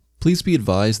Please be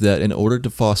advised that in order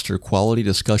to foster quality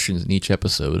discussions in each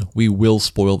episode, we will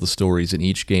spoil the stories in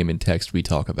each game and text we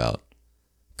talk about.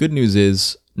 Good news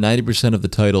is, 90% of the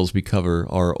titles we cover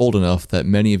are old enough that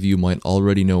many of you might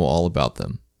already know all about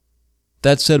them.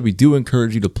 That said, we do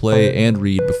encourage you to play and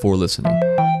read before listening.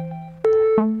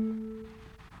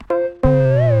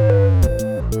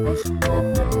 Listen up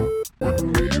now,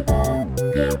 when we leave on,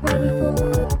 get ready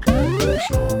for our game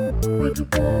show. With your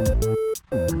ball,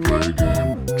 play a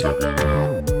game, check it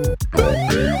out. Don't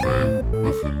be late,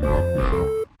 listen up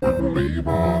now, when we leave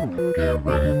on, get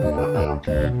ready for our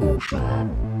game show.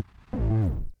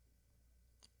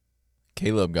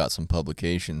 Caleb got some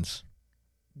publications.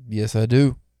 Yes, I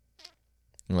do.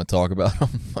 You want to talk about them?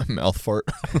 My mouth fart.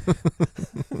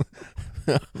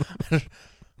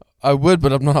 I would,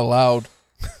 but I'm not allowed.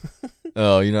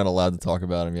 Oh, you're not allowed to talk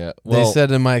about them yet. Well, they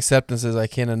said in my acceptances I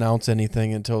can't announce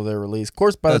anything until they're released. Of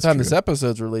course, by the time this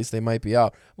episode's released, they might be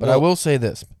out. But I will say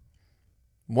this.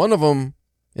 One of them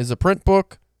is a print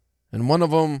book, and one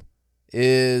of them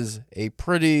is a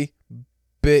pretty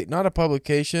big, not a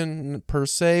publication per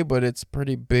se, but it's a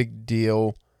pretty big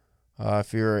deal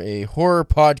if you're a horror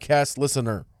podcast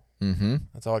listener. Mm-hmm.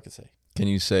 That's all I can say. Can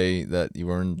you say that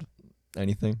you earned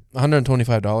anything?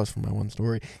 $125 for my one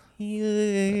story.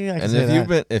 Yeah, and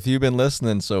if you've been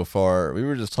listening so far, we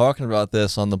were just talking about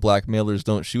this on the Blackmailers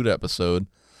Don't Shoot episode,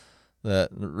 that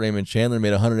Raymond Chandler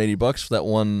made $180 for that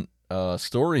one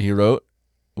story he wrote,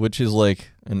 which is like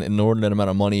an inordinate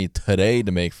amount of money today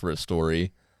to make for a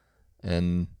story.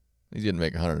 And he didn't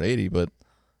make 180, but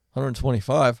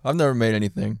 125. I've never made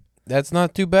anything. That's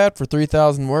not too bad for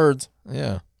 3,000 words.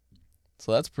 Yeah.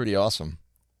 So that's pretty awesome.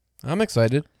 I'm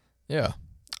excited. Yeah.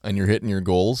 And you're hitting your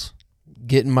goals?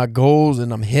 Getting my goals,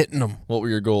 and I'm hitting them. What were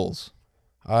your goals?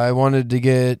 I wanted to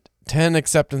get 10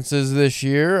 acceptances this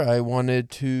year. I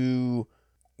wanted to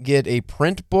get a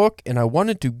print book, and I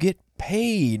wanted to get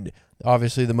paid.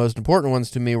 Obviously, the most important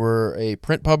ones to me were a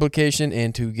print publication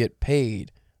and to get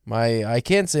paid. My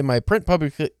print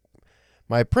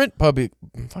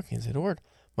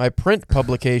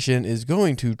publication is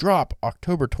going to drop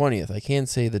October 20th. I can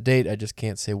say the date. I just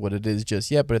can't say what it is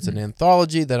just yet, but it's an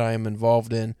anthology that I am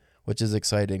involved in, which is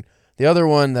exciting. The other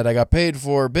one that I got paid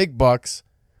for, big bucks,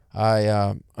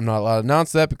 I'm not allowed to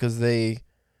announce that because they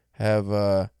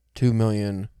have 2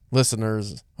 million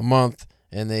listeners a month,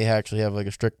 and they actually have like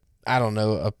a strict,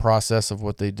 a process of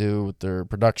what they do with their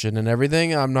production and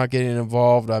everything. I'm not getting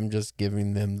involved. I'm just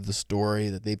giving them the story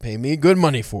that they pay me good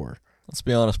money for. Let's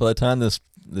be honest. By the time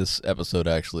this episode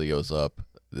actually goes up,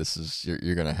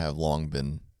 you're gonna have long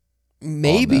been.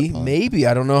 Maybe.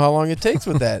 I don't know how long it takes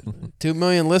with that. 2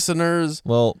 million listeners.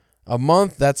 Well, a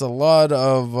month. That's a lot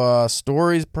of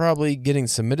stories probably getting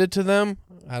submitted to them.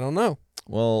 I don't know.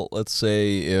 Well, let's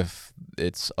say if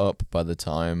it's up by the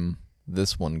time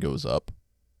this one goes up,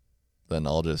 then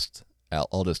I'll just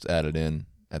add it in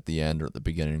at the end or at the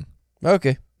beginning.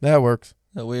 Okay, that works.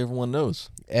 That way everyone knows.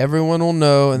 Everyone will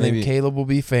know, and then Caleb will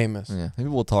be famous. Yeah, maybe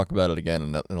we'll talk about it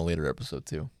again in a later episode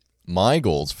too. My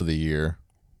goals for the year.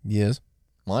 Yes.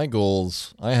 My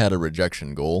goals, I had a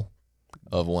rejection goal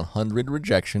of 100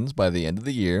 rejections by the end of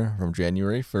the year from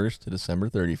January 1st to December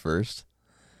 31st.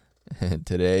 And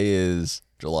today is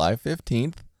July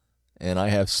 15th, and I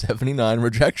have 79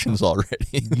 rejections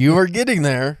already. You are getting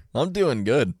there. I'm doing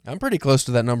good. I'm pretty close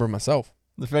to that number myself.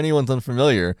 If anyone's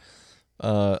unfamiliar,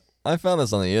 I found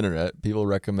this on the internet. People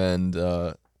recommend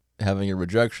having a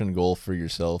rejection goal for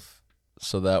yourself,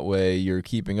 so that way you're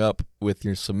keeping up with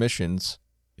your submissions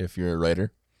if you're a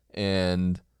writer,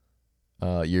 and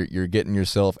you're getting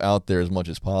yourself out there as much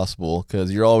as possible,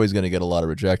 because you're always going to get a lot of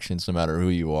rejections no matter who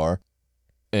you are,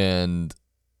 and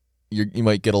you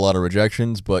might get a lot of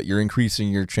rejections, but you're increasing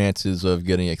your chances of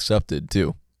getting accepted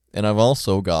too. And I've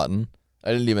also gotten,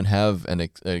 I didn't even have an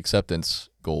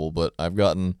acceptance goal, but I've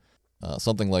gotten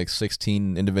something like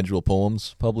 16 individual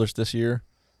poems published this year.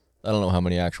 I don't know how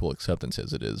many actual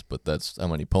acceptances it is, but that's how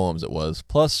many poems it was.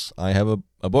 Plus, I have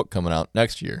a book coming out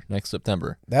next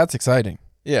September. That's exciting.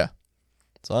 Yeah.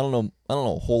 So I don't know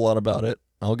a whole lot about it.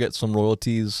 I'll get some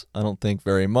royalties. I don't think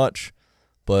very much,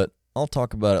 but I'll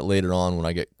talk about it later on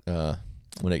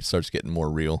when it starts getting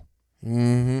more real.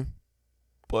 Mm-hmm.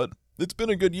 But it's been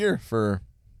a good year for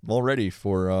writing.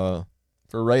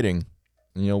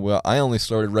 I only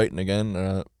started writing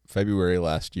again February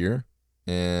last year,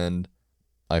 and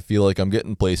I feel like I'm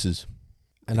getting places.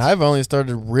 And I've only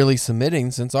started really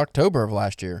submitting since October of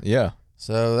last year. Yeah.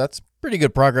 So that's pretty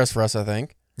good progress for us, I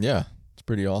think. Yeah, it's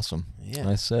pretty awesome. Yeah.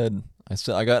 I said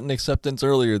I got an acceptance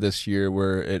earlier this year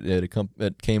where it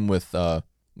came with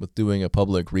doing a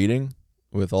public reading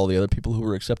with all the other people who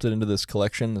were accepted into this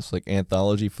collection, this like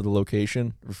anthology for the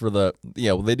location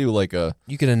they do like a.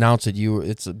 You can announce it.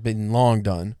 It's been long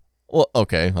done. Well,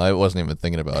 okay, I wasn't even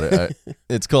thinking about it.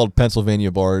 It's called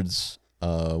Pennsylvania Bards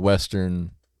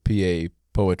Western PA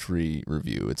Poetry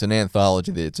Review. It's an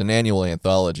anthology. It's an annual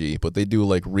anthology, but they do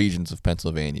like regions of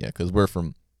Pennsylvania because we're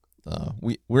from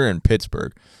we're in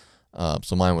Pittsburgh,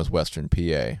 so mine was Western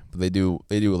PA. But they do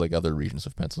like other regions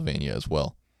of Pennsylvania as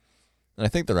well. And I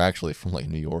think they're actually from like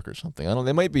New York or something. I don't.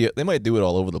 They might do it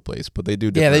all over the place, but they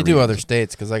do. Yeah, they do regions. other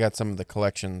states because I got some of the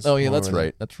collections. Oh yeah, that's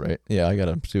right. That's right. Yeah, I got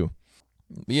them too.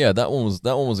 But yeah, that one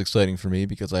was exciting for me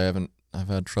because I've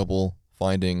had trouble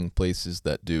finding places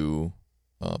that do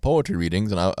poetry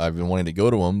readings, and I've been wanting to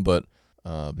go to them, but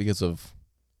because of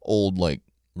old like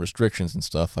restrictions and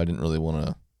stuff, I didn't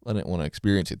want to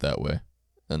experience it that way,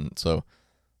 and so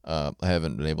I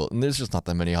haven't been able. And there's just not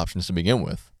that many options to begin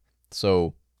with.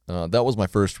 So that was my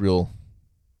first real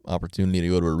opportunity to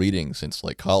go to a reading since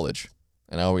like college,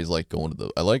 and I always like going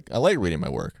to I like reading my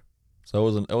work,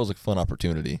 so that was a fun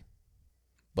opportunity.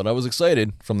 But I was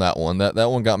excited from that one. That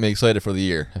one got me excited for the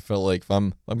year. I felt like if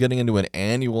I'm getting into an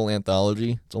annual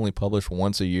anthology, it's only published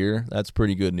once a year. That's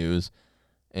pretty good news.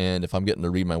 And if I'm getting to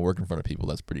read my work in front of people,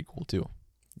 that's pretty cool too.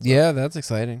 Yeah, that's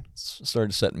exciting. It's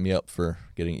started setting me up for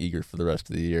getting eager for the rest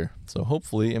of the year. So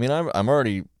hopefully, I mean,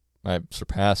 I've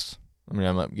surpassed. I mean,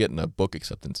 I'm getting a book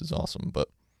acceptance is awesome, but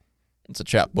it's a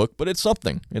chap book, but it's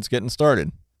something. It's getting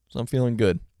started, so I'm feeling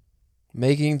good.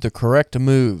 Making the correct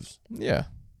moves. Yeah.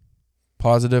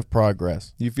 Positive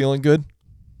progress. You feeling good?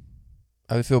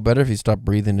 I would feel better if you stopped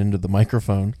breathing into the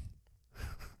microphone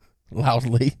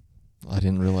loudly. I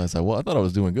didn't realize I thought I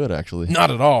was doing good, actually. Not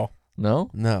at all.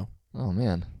 No? No. Oh,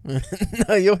 man.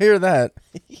 No, you'll hear that.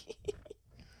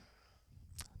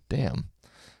 Damn.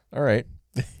 All right.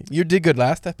 You did good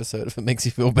last episode if it makes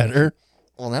you feel better.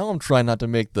 Well, now I'm trying not to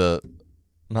make the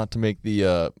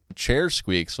chair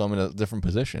squeak, so I'm in a different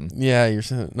position. Yeah, you're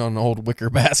sitting on an old wicker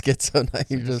basket, so now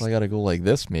you're just... I gotta go like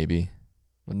this, maybe.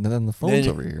 And then the phone's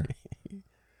over here.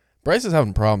 Bryce is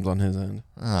having problems on his end.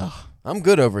 Ugh. I'm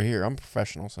good over here. I'm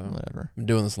professional, so... Whatever. I'm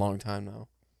doing this a long time now.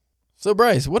 So,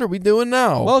 Bryce, what are we doing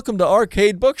now? Welcome to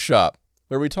Arcade Bookshop,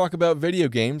 where we talk about video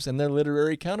games and their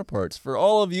literary counterparts for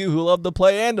all of you who love to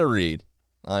play and to read.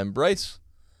 I'm Bryce,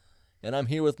 and I'm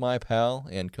here with my pal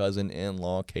and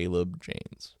cousin-in-law, Caleb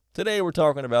James. Today we're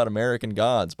talking about American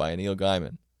Gods by Neil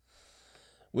Gaiman,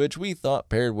 which we thought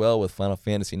paired well with Final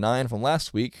Fantasy IX from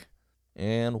last week.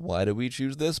 And why did we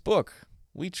choose this book?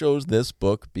 We chose this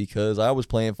book because I was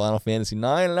playing Final Fantasy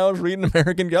IX and I was reading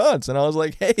American Gods, and I was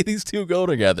like, hey, these two go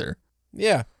together.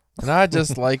 Yeah, and I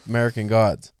just like American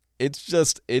Gods.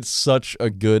 It's such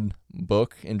a good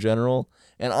book in general.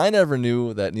 And I never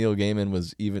knew that Neil Gaiman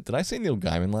was even... Did I say Neil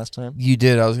Gaiman last time? You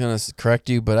did. I was going to correct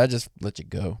you, but I just let you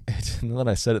go. Now that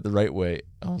I said it the right way,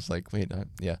 I was like, wait,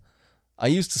 yeah. I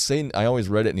used to say... I always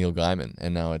read it Neil Gaiman,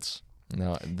 and now that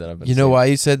I've been... You know why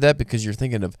you said that? Because you're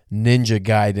thinking of Ninja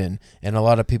Gaiden, and a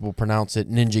lot of people pronounce it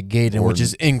Ninja Gaiden, which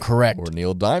is incorrect. Or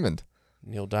Neil Diamond.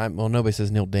 Neil Diamond. Well, nobody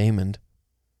says Neil Diamond.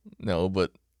 No,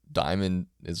 but Diamond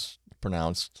is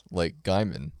pronounced like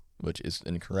Gaiman, which is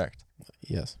incorrect.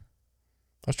 Yes.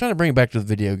 I was trying to bring it back to the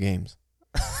video games.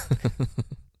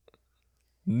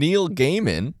 Neil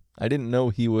Gaiman, I didn't know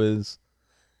he was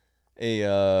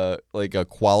a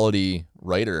quality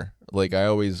writer. Like, I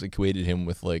always equated him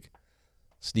with like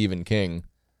Stephen King,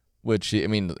 which, I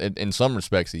mean, in some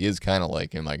respects he is kind of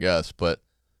like him, I guess, but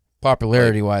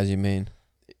popularity wise, you mean?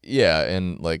 Yeah,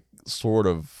 and like sort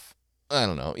of, I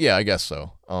don't know. Yeah, I guess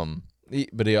so.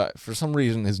 But for some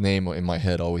reason, his name in my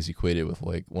head always equated with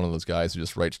like one of those guys who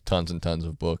just writes tons and tons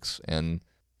of books, and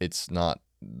it's not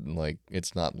like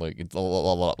it's a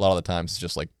lot of the times it's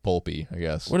just like pulpy, I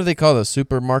guess. What do they call those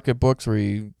supermarket books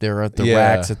where they're at the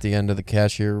racks at the end of the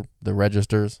cashier, the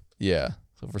registers? Yeah.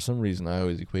 So for some reason, I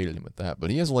always equated him with that,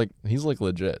 but he's like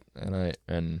legit,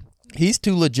 and he's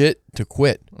too legit to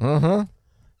quit. One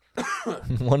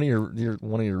of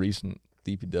your recent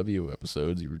DPW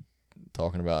episodes, you were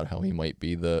talking about how he might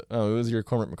be it was your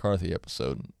Cormac McCarthy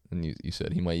episode, and you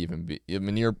said he might even be,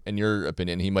 in your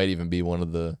opinion, he might even be one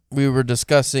of the... We were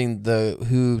discussing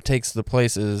who takes the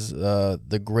place as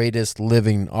the greatest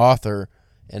living author,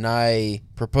 and I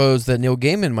proposed that Neil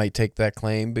Gaiman might take that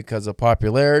claim because of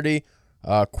popularity,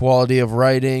 quality of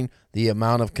writing, the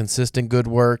amount of consistent good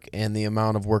work, and the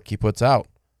amount of work he puts out.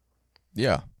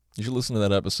 Yeah, you should listen to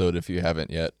that episode if you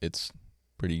haven't yet. It's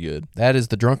pretty good. That is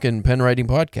the Drunken Pen Writing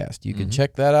Podcast. You can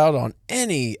check that out on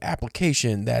any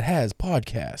application that has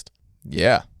podcast.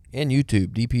 Yeah. And YouTube,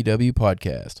 DPW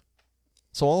Podcast.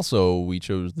 So also, we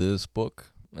chose this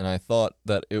book, and I thought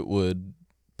that it would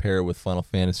pair with Final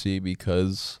Fantasy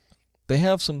because they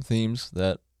have some themes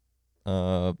that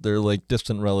they're like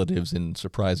distant relatives in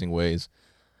surprising ways,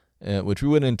 which we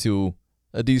went into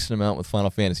a decent amount with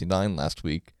Final Fantasy IX last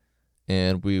week,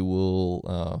 and we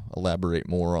will elaborate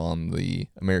more on the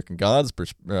American Gods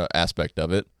aspect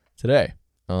of it today.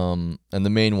 And the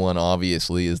main one,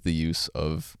 obviously, is the use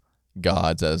of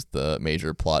gods as the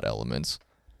major plot elements,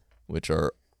 which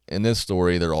are, in this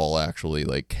story, they're all actually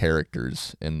like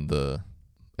characters in the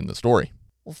story.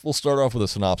 We'll start off with a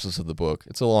synopsis of the book.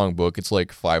 It's a long book. It's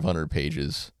like 500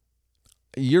 pages.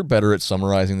 You're better at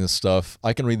summarizing this stuff.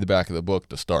 I can read the back of the book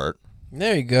to start.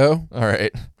 There you go. All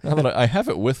right. Now that I have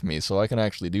it with me, so I can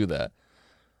actually do that.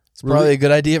 It's probably a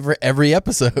good idea for every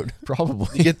episode.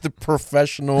 Probably. You get the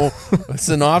professional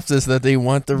synopsis that they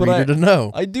want the reader to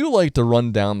know. I do like to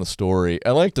run down the story.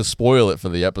 I like to spoil it for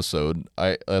the episode.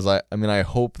 I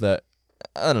hope that,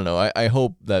 I don't know, I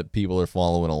hope that people are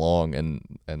following along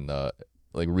and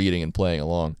like reading and playing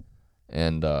along,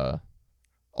 and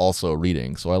also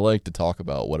reading. So I like to talk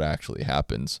about what actually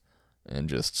happens, and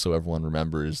just so everyone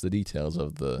remembers the details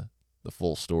of the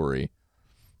full story,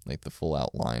 like the full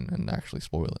outline, and actually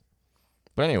spoil it.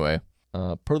 But anyway,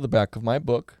 per the back of my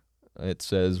book, it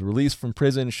says, released from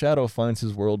prison, Shadow finds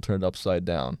his world turned upside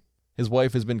down. His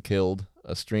wife has been killed,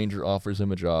 a stranger offers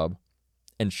him a job,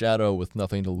 and Shadow, with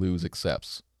nothing to lose,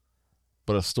 accepts.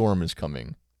 But a storm is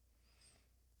coming.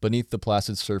 Beneath the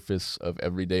placid surface of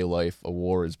everyday life, a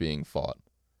war is being fought,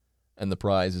 and the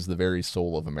prize is the very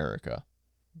soul of America.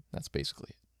 That's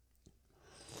basically it.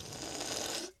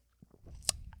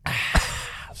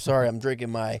 Sorry, I'm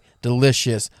drinking my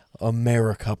delicious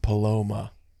America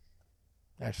Paloma.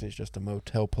 Actually, it's just a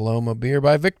Motel Paloma beer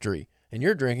by Victory. And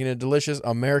you're drinking a delicious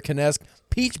Americanesque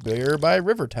peach beer by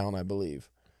Rivertown, I believe.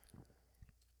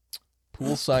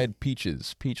 Poolside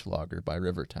Peaches, Peach Lager by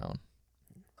Rivertown.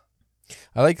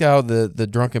 I like how the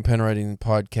Drunken Pen Writing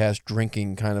podcast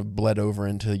drinking kind of bled over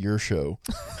into your show.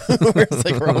 Where it's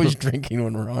like we're always drinking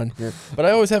when we're on here. But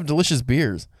I always have delicious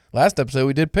beers. Last episode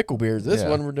we did pickle beers. This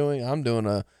one I'm doing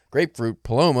a grapefruit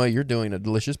Paloma. You're doing a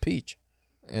delicious peach.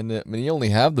 And you only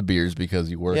have the beers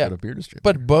because you work at a beer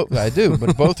distributor. But I do.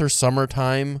 But both are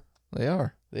summertime. They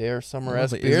are. They are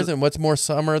summer-esque beers. And what's more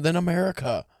summer than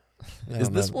America? Is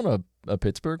this one a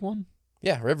Pittsburgh one?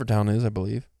 Yeah, Rivertown is, I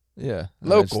believe. Yeah.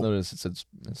 Local. I just noticed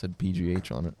it said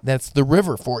PGH on it. That's the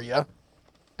river for you.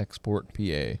 Export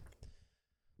PA.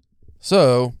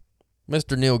 So,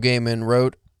 Mr. Neil Gaiman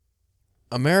wrote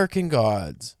American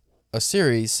Gods, a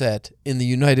series set in the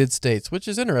United States, which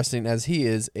is interesting as he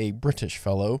is a British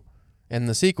fellow. And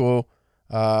the sequel,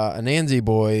 Anansi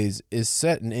Boys, is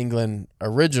set in England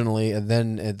originally, and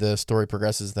then the story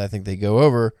progresses. I think they go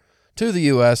over to the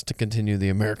U.S. to continue the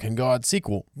American Gods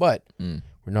sequel. But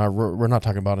we're not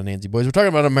talking about Anansi Boys. We're talking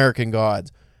about American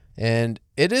Gods. And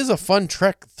it is a fun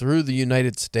trek through the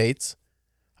United States.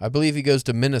 I believe he goes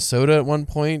to Minnesota at one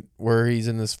point where he's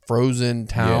in this frozen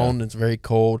town. Yeah. It's very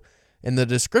cold. And the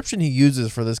description he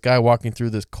uses for this guy walking through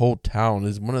this cold town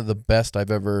is one of the best I've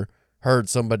ever heard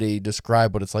somebody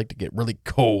describe what it's like to get really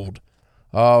cold.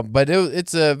 But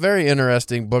it's a very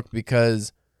interesting book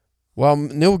because while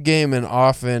Neil Gaiman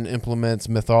often implements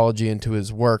mythology into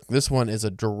his work, this one is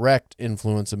a direct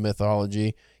influence of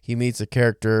mythology. He meets a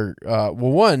character.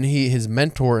 His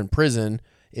mentor in prison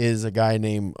is a guy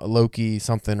named Loki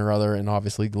something or other, and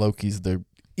obviously Loki's the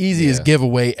easiest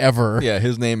giveaway ever. Yeah,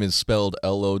 his name is spelled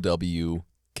Lowkey.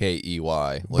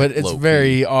 But it's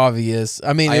very obvious.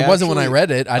 I mean, it wasn't when I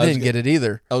read it. I didn't get it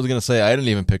either. I was going to say, I didn't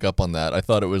even pick up on that. I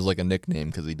thought it was like a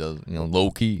nickname because he does,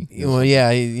 low-key. Well, yeah,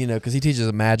 because he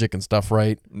teaches magic and stuff,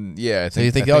 right? Yeah, so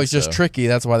you think, he's just tricky.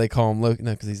 That's why they call him Loki.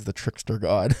 No, because he's the trickster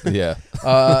god. Yeah.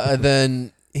 And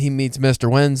then he meets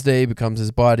Mr. Wednesday, becomes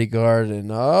his bodyguard, and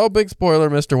big spoiler,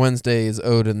 Mr. Wednesday is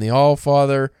Odin the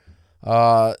All-Father.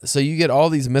 So you get all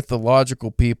these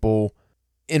mythological people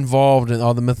involved and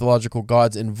all the mythological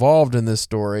gods involved in this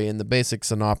story, and the basic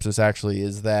synopsis actually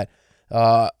is that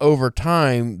over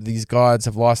time these gods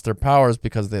have lost their powers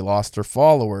because they lost their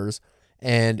followers.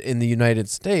 And in the United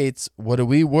States, what do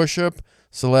we worship?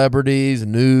 Celebrities,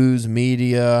 news,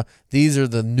 media. These are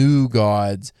the new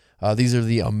gods. These are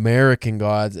the American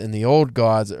gods, and the old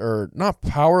gods are not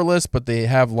powerless, but they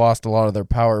have lost a lot of their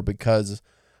power because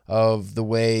of the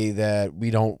way that we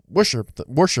don't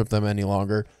worship them any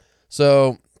longer.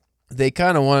 So they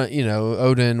kind of want,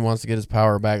 Odin wants to get his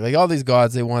power back. Like all these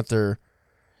gods, they want to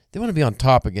be on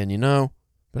top again,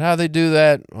 But how they do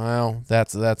that, well,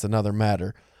 that's another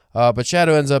matter. But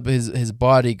Shadow ends up his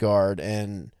bodyguard,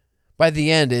 and by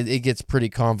the end, it gets pretty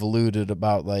convoluted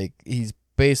about like he's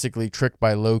basically tricked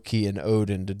by Loki and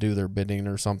Odin to do their bidding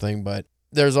or something. But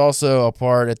there's also a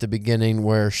part at the beginning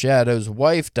where Shadow's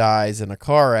wife dies in a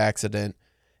car accident,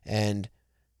 and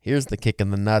here's the kick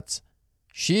in the nuts.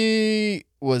 She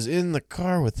was in the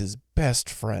car with his best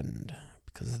friend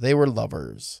because they were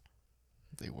lovers.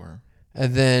 They were.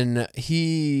 And then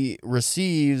he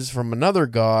receives from another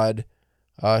god,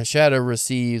 Shadow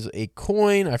receives a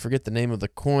coin. I forget the name of the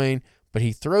coin, but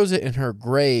he throws it in her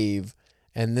grave.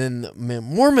 And then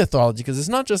more mythology, because it's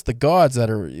not just the gods that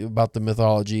are about the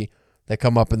mythology that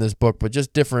come up in this book, but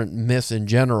just different myths in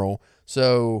general.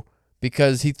 So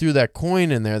because he threw that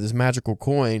coin in there, this magical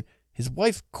coin, his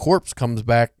wife's corpse comes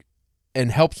back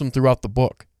and helps him throughout the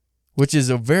book, which is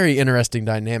a very interesting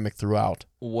dynamic throughout.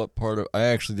 What part of... I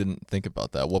actually didn't think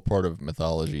about that. What part of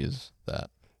mythology is that?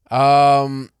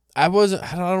 I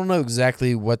don't know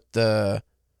exactly what the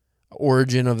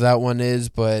origin of that one is,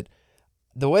 but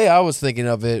the way I was thinking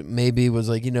of it maybe was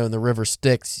like, in the river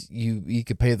Styx, you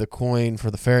could pay the coin for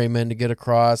the ferryman to get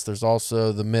across. There's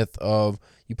also the myth of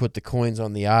you put the coins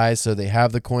on the eyes so they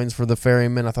have the coins for the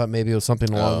ferryman. I thought maybe it was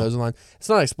something along those lines. It's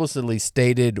not explicitly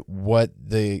stated what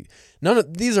none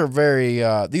of these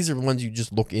are these are ones you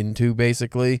just look into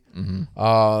basically.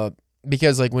 Mm-hmm.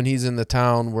 Because like when he's in the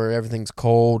town where everything's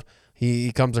cold,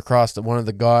 he comes across one of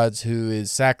the gods who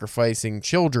is sacrificing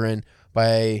children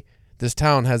by... This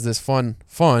town has this fun,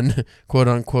 quote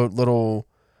unquote, little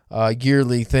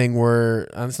yearly thing where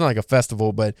it's not like a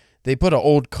festival, but they put an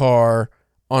old car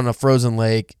on a frozen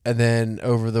lake, and then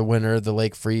over the winter the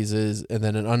lake freezes, and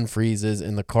then it unfreezes,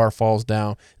 and the car falls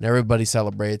down, and everybody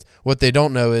celebrates. What they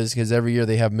don't know is because every year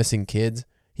they have missing kids.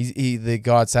 The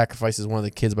god sacrifices one of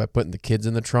the kids by putting the kids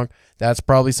in the trunk. That's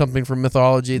probably something from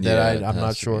mythology that I'm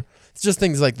not sure. It's just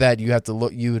things like that you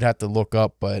would have to look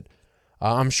up, but.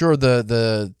 I'm sure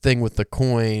the thing with the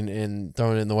coin and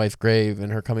throwing it in the wife's grave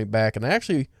and her coming back, and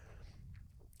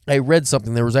I read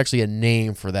something. There was actually a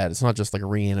name for that. It's not just like a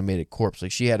reanimated corpse.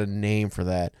 Like she had a name for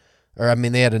that,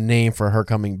 they had a name for her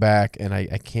coming back, and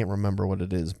I can't remember what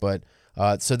it is. But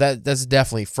so that's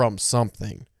definitely from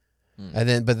something.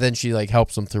 And then she like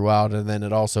helps him throughout, and then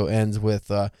it also ends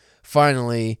with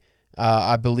finally.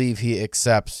 I believe he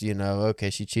accepts,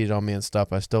 okay, she cheated on me and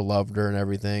stuff. I still loved her and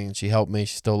everything. And she helped me.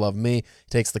 She still loved me.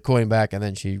 Takes the coin back, and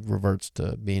then she reverts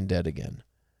to being dead again.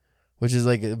 Which is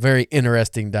like a very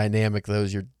interesting dynamic, though,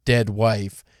 is your dead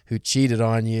wife who cheated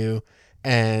on you,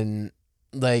 and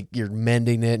like you're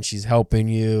mending it, and she's helping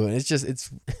you. And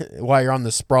it's while you're on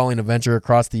the sprawling adventure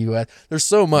across the U.S. There's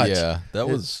so much. Yeah,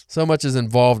 so much is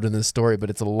involved in this story, but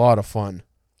it's a lot of fun.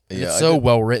 Yeah, it's so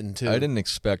well written, too. I didn't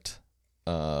expect...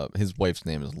 his wife's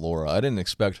name is Laura. I didn't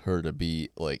expect her to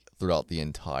be like throughout the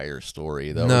entire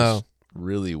story. That was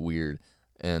really weird.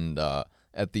 And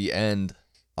at the end,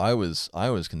 I was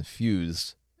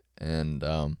confused, and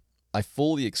I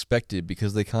fully expected,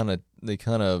 because they kind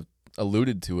of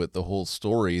alluded to it the whole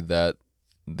story, that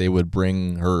they would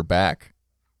bring her back.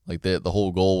 Like the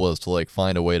whole goal was to like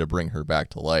find a way to bring her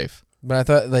back to life. But I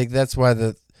thought like that's why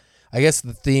I guess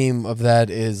the theme of that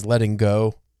is letting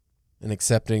go. And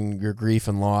accepting your grief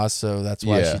and loss, so that's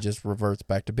why she just reverts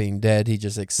back to being dead. He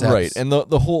just accepts. Right, and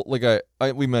the whole, like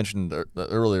we mentioned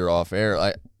earlier off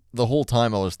air, the whole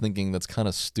time I was thinking that's kind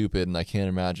of stupid, and I can't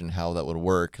imagine how that would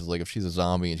work, because like if she's a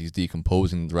zombie and she's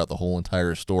decomposing throughout the whole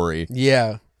entire story,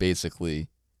 basically,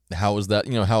 how is that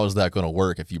going to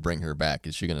work if you bring her back?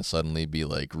 Is she going to suddenly be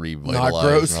like revitalized? Not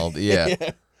gross. And all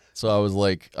yeah. So I was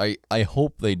like, I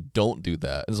hope they don't do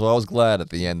that. And so I was glad at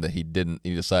the end that he didn't.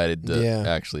 He decided to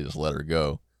actually just let her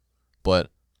go.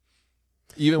 But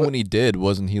even when he did,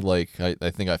 wasn't he like, I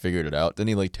think I figured it out. Didn't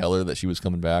he like tell her that she was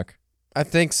coming back? I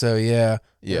think so, yeah.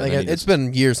 Yeah. Like it's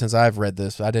been years since I've read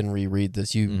this. I didn't reread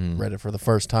this. You read it for the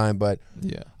first time. But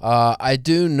I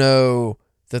do know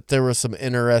that there were some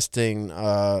interesting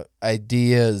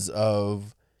ideas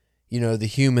of, the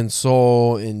human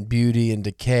soul and beauty and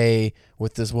decay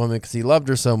with this woman, because he loved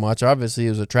her so much. Obviously, he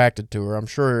was attracted to her. I'm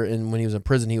sure when he was in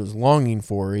prison, he was longing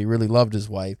for her. He really loved his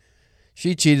wife.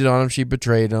 She cheated on him. She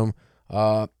betrayed him.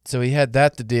 So he had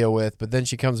that to deal with. But then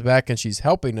she comes back and she's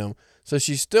helping him. So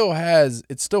she still has,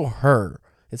 it's still her.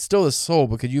 It's still his soul.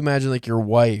 But could you imagine like your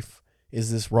wife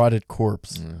is this rotted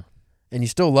corpse? Yeah. And you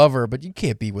still love her, but you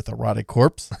can't be with a rotted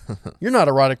corpse. You're not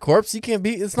a rotted corpse. You can't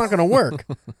be. It's not going to work.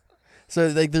 So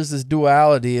like, there's this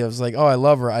duality of like, oh, I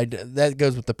love her. That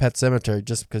goes with the Pet Sematary,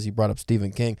 just because you brought up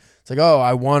Stephen King. It's like, oh,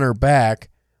 I want her back,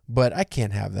 but I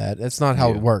can't have that. That's not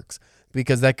how it works,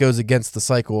 because that goes against the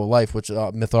cycle of life, which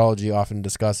mythology often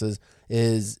discusses.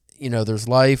 Is there's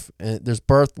life, and there's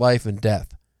birth, life, and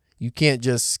death. You can't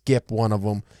just skip one of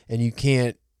them, and you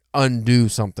can't undo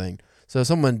something. So if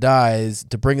someone dies,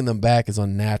 to bringing them back is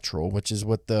unnatural, which is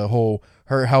what the whole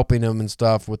her helping him and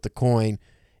stuff with the coin.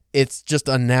 It's just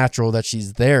unnatural that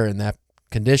she's there in that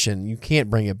condition. You can't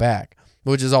bring it back,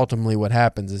 which is ultimately what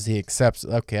happens is he accepts,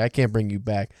 okay, I can't bring you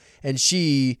back. And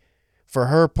she, for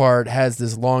her part, has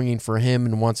this longing for him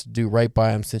and wants to do right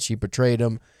by him since she betrayed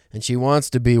him, and she wants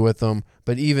to be with him.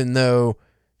 But even though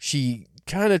she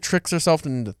kind of tricks herself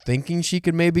into thinking she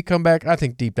could maybe come back, I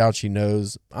think deep down she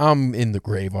knows I'm in the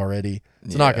grave already.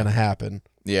 It's not going to happen.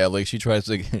 Yeah, like she gets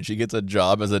a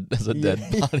job as a dead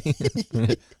body.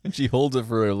 And she holds it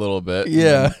for a little bit.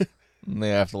 Yeah. And they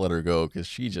have to let her go because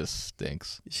she just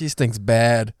stinks. She stinks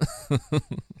bad.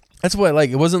 That's what,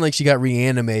 like, it wasn't like she got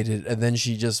reanimated and then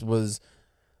she just was,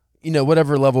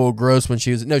 whatever level of gross when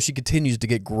she was. No, she continues to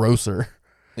get grosser.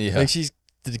 Yeah. Like, she's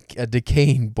a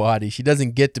decaying body. She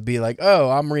doesn't get to be like, oh,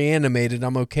 I'm reanimated,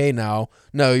 I'm okay now.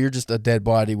 No, you're just a dead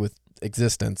body with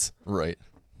existence. Right.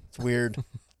 It's weird.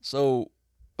 So,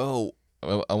 I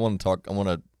want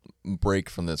to break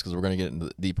from this because we're going to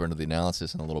get deeper into the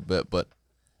analysis in a little bit. But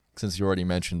since you already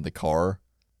mentioned the car,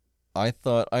 I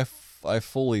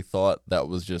fully thought that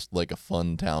was just like a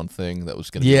fun town thing that was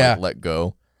going to be like, let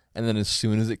go. And then as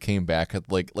soon as it came back,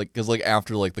 because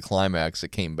after the climax,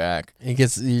 it came back. You're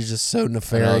just so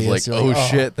nefarious. And I was like, oh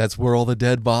shit, that's where all the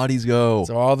dead bodies go.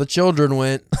 So all the children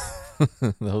went.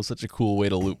 That was such a cool way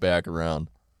to loop back around.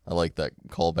 I like that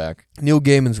callback. Neil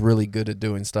Gaiman's really good at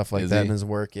doing stuff like that he? in his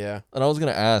work, yeah. And I was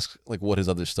going to ask what his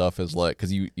other stuff is like,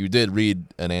 because you did read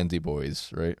Anansi Boys,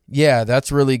 right? Yeah, that's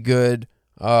really good.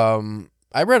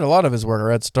 I read a lot of his work. I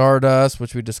read Stardust,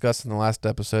 which we discussed in the last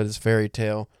episode, his fairy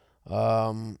tale.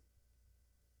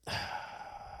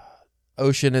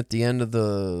 Ocean at the End of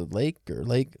the Lake,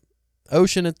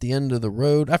 Ocean at the End of the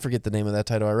Road. I forget the name of that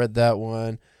title. I read that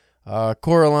one.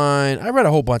 Coraline. I read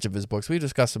a whole bunch of his books. We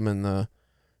discussed them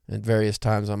at various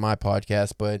times on my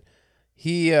podcast, but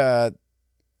he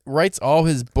writes all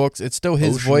his books. It's still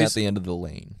his Ocean voice. At the End of the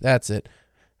Lane. That's it.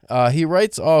 He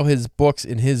writes all his books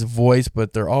in his voice,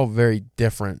 but they're all very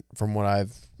different from what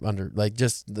I've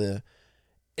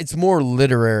it's more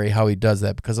literary how he does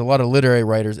that, because a lot of literary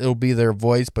writers, it'll be their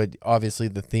voice, but obviously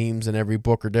the themes in every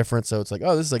book are different. So it's like,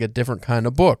 oh, this is like a different kind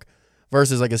of book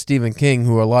versus like a Stephen King,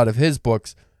 who a lot of his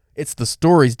books, it's the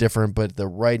story's different, but the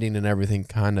writing and everything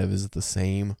kind of is the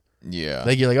same. Yeah.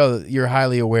 Like you're like, oh, you're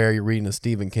highly aware you're reading a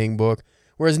Stephen King book.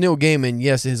 Whereas Neil Gaiman,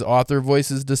 yes, his author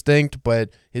voice is distinct, but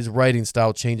his writing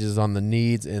style changes on the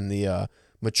needs and the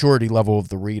maturity level of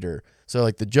the reader. So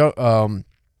like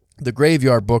the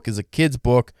Graveyard Book is a kid's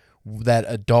book that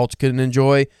adults can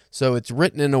enjoy. So it's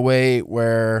written in a way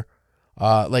where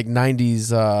like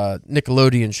 90s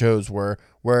Nickelodeon shows were,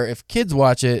 where if kids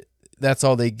watch it, that's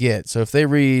all they get. So if they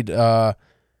read the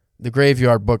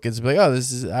Graveyard Book, it's like, oh,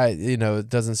 this is, it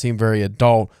doesn't seem very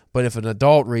adult. But if an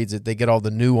adult reads it, they get all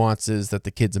the nuances that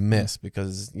the kids miss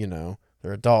because, they're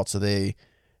adults. So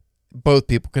both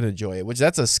people can enjoy it, which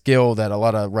that's a skill that a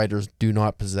lot of writers do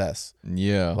not possess.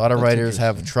 Yeah. A lot of writers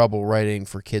have trouble writing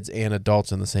for kids and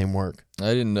adults in the same work. I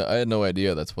had no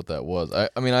idea that's what that was. I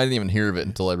mean, I didn't even hear of it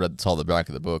until I saw the back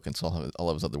of the book and saw all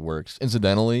of his other works.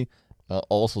 Incidentally,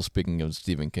 also speaking of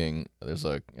Stephen King, there's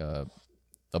a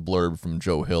blurb from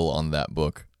Joe Hill on that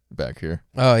book back here.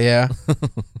 Oh, yeah?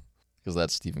 Because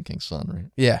that's Stephen King's son,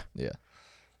 right? Yeah. Yeah.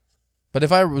 But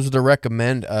if I was to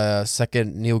recommend a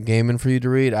second Neil Gaiman for you to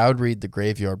read, I would read The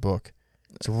Graveyard Book.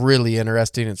 It's really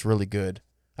interesting. It's really good.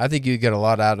 I think you get a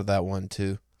lot out of that one,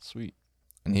 too. Sweet.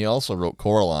 And he also wrote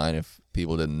Coraline, if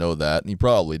people didn't know that. And you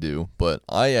probably do. But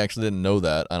I actually didn't know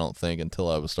that, I don't think, until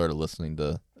I started listening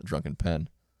to Drunken Pen.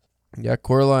 Yeah,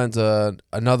 Coraline's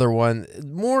another one,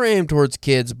 more aimed towards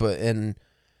kids, and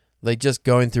like just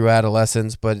going through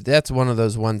adolescence. But that's one of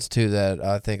those ones too that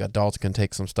I think adults can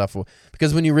take some stuff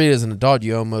because when you read it as an adult,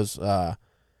 you almost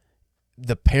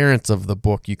the parents of the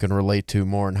book you can relate to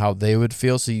more and how they would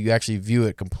feel. So you actually view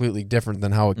it completely different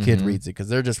than how a kid reads it, because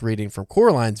they're just reading from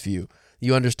Coraline's view.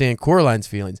 You understand Coraline's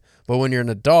feelings, but when you're an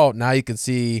adult, now you can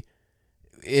see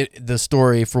the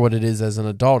story for what it is as an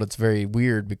adult. It's very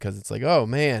weird because it's like, oh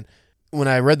man. When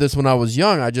I read this when I was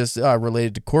young, I just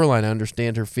related to Coraline. I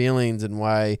understand her feelings and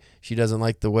why she doesn't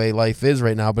like the way life is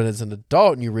right now. But as an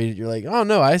adult and you read it, you're like, oh,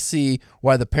 no, I see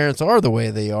why the parents are the way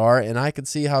they are. And I could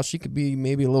see how she could be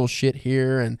maybe a little shit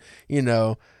here. And,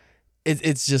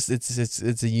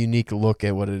 it's a unique look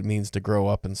at what it means to grow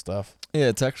up and stuff. Yeah,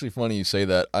 it's actually funny you say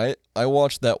that. I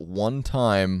watched that one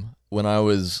time when I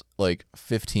was like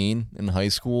 15 in high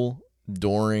school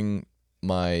during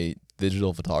my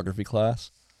digital photography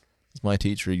class. My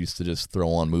teacher used to just throw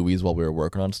on movies while we were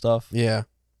working on stuff. Yeah.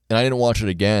 And I didn't watch it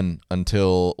again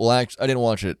until, well, actually, I didn't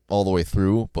watch it all the way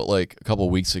through, but like a couple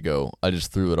of weeks ago, I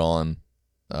just threw it on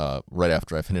right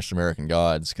after I finished American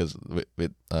Gods because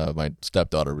my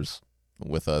stepdaughter was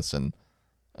with us, and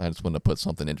I just wanted to put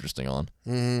something interesting on.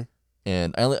 Mm-hmm.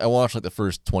 And I watched like the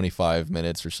first 25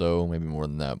 minutes or so, maybe more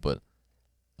than that, but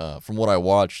from what I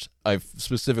watched, I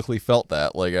specifically felt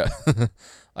that like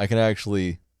I can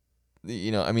actually,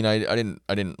 I mean, I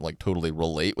didn't like totally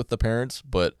relate with the parents,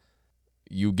 but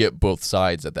you get both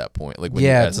sides at that point. Like when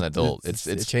you're as an adult,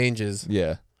 it changes.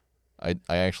 Yeah, I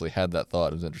actually had that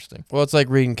thought. It was interesting. Well, it's like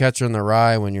reading Catcher in the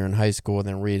Rye when you're in high school, and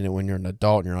then reading it when you're an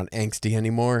adult and you're not angsty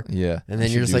anymore. Yeah, and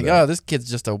then you're just like, oh, this kid's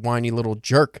just a whiny little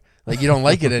jerk. Like you don't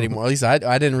like it anymore. At least I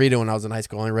didn't read it when I was in high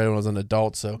school. I only read it when I was an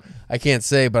adult, so I can't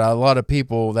say. But a lot of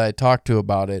people that I talked to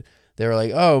about it, they were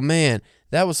like, oh man,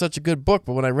 that was such a good book.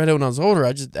 But when I read it when I was older,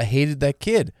 I hated that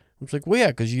kid. I was like, well, yeah,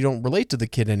 because you don't relate to the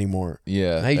kid anymore.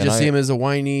 Yeah. Now you just see him as a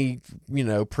whiny,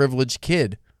 privileged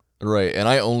kid. Right, and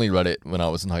I only read it when I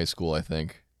was in high school, I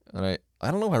think. And I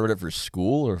don't know if I read it for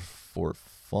school or for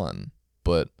fun,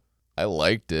 but I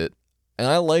liked it. And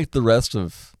I liked the rest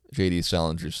of J.D.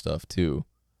 Salinger's stuff, too.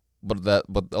 But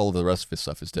all the rest of his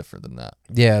stuff is different than that.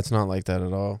 Yeah, it's not like that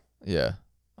at all. Yeah.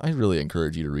 I really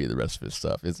encourage you to read the rest of his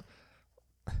stuff. It's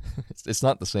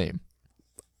not the same.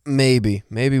 Maybe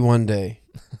one day.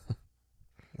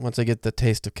 Once I get the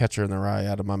taste of Catcher in the Rye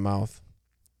out of my mouth.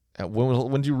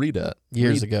 When did you read that?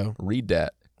 Years ago. Read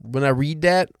that. When I read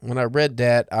that,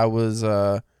 I was,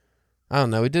 I don't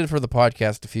know. We did it for the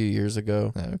podcast a few years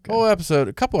ago. Okay. A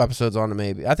couple episodes on it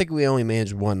maybe. I think we only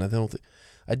managed one.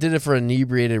 I did it for an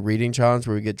inebriated reading challenge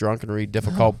where we get drunk and read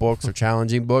difficult books or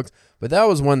challenging books. But that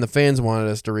was one the fans wanted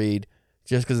us to read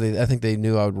just because I think they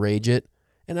knew I would rage it.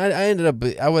 And I ended up,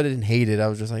 I wouldn't hate it. I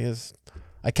was just like,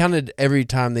 I counted every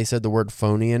time they said the word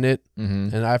phony in it.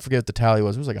 Mm-hmm. And I forget what the tally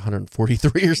was. It was like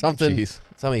 143 or something. Jeez.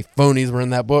 That's how many phonies were in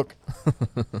that book.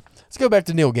 Let's go back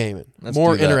to Neil Gaiman.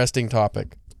 More interesting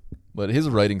topic. But his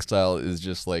writing style is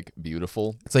just like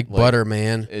beautiful. It's like butter,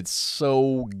 man. It's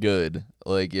so good.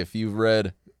 Like if you've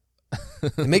read,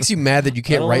 it makes you mad that you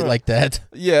can't write like that.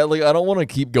 Yeah, like I don't want to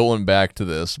keep going back to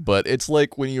this, but it's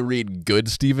like when you read good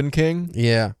Stephen King.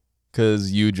 Yeah.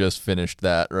 Because you just finished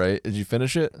that, right? Did you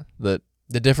finish it? The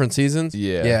different seasons?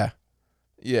 Yeah. Yeah.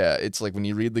 Yeah, it's like when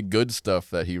you read the good stuff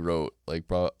that he wrote, I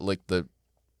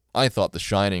thought The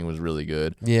Shining was really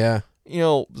good. Yeah.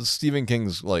 Stephen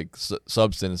King's like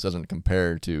substance doesn't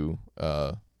compare to,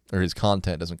 or his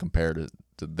content doesn't compare to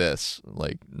this.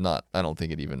 Like, I don't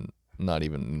think not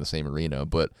even in the same arena,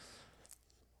 but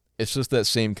it's just that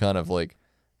same kind of like,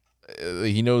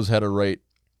 he knows how to write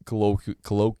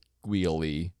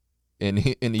colloquially in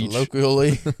each in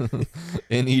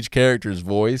each character's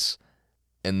voice,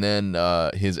 and then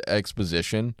his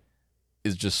exposition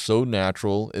is just so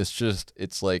natural. It's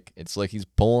like he's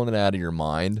pulling it out of your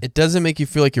mind. It doesn't make you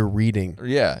feel like you're reading.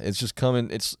 Yeah, it's just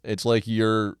coming. It's like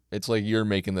you're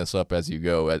making this up as you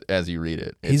go, as you read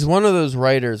it. He's one of those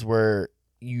writers where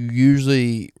you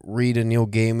usually read a Neil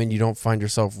Gaiman, you don't find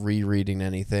yourself rereading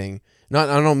anything. I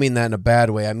don't mean that in a bad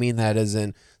way. I mean that as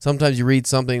in sometimes you read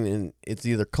something and it's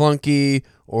either clunky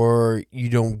or you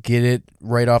don't get it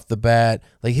right off the bat.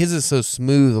 Like his is so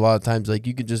smooth a lot of times. Like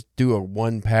you could just do a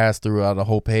one pass throughout a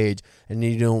whole page and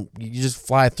you just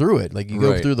fly through it. Like you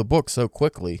go through the book so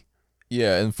quickly.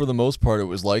 Yeah, and for the most part it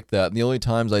was like that. And the only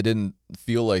times I didn't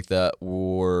feel like that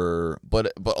were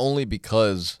but only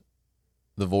because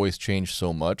the voice changed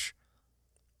so much.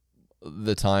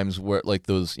 The times where like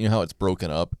those, how it's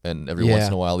broken up and every once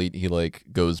in a while he like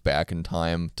goes back in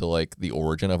time to like the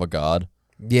origin of a god.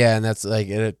 Yeah, and that's like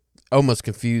it almost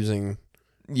confusing.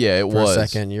 Yeah, it was. For a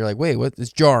second, you're like, wait, what?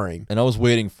 It's jarring. And I was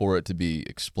waiting for it to be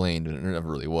explained, and it never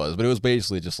really was. But it was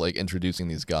basically just like introducing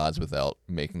these gods without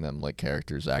making them like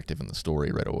characters active in the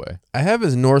story right away. I have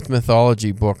his North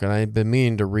mythology book, and I've been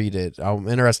meaning to read it. I'm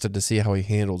interested to see how he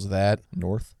handles that.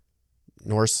 North.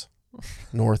 It's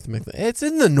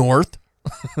in the North.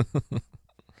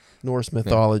 Norse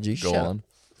mythology. Go on.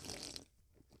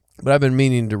 But I've been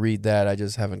meaning to read that. I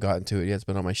just haven't gotten to it yet. It's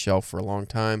been on my shelf for a long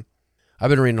time. I've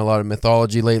been reading a lot of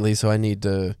mythology lately, so I need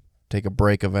to take a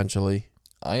break eventually.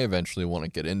 I eventually want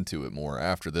to get into it more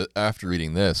after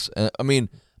reading this. And I mean,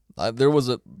 there was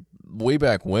a way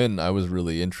back when I was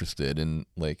really interested in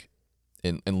like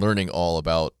in learning all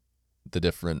about the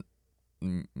different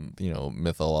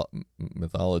mythology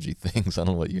things. I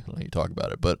don't know how you talk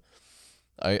about it, but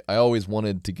I always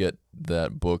wanted to get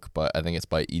that book I think it's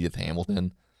by Edith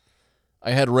Hamilton.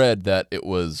 I had read that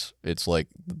it's like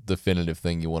the definitive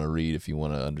thing you want to read if you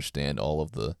want to understand all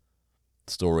of the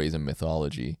stories and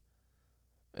mythology.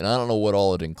 And I don't know what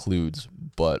all it includes,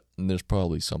 but there's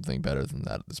probably something better than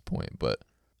that at this point. But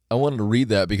I wanted to read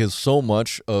that because so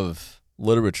much of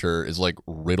literature is like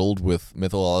riddled with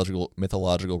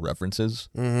mythological references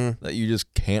that you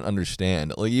just can't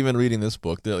understand. Like even reading this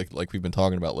book, like we've been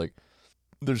talking about, like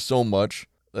there's so much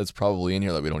that's probably in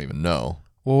here that we don't even know.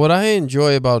 Well, what I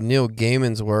enjoy about Neil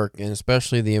Gaiman's work, and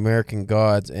especially the American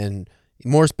Gods, and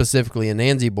more specifically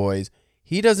Anansi Boys,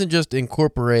 he doesn't just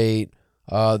incorporate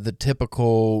the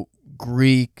typical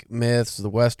Greek myths, the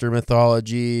Western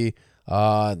mythology,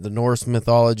 the Norse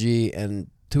mythology, and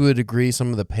to a degree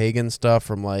some of the pagan stuff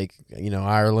from like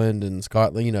Ireland and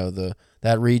Scotland,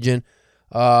 that region.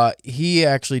 He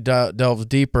actually delves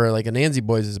deeper. Like Anansi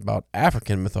Boys is about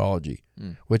African mythology,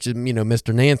 which is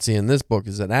Mr. Nancy in this book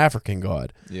is an African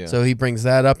god. Yeah. So he brings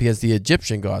that up. He has the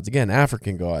Egyptian gods, again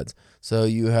African gods. So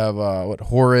you have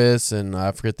Horus, and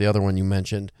I forget the other one you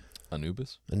mentioned.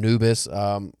 Anubis.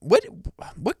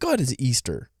 What god is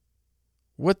Easter?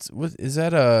 What is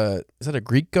that a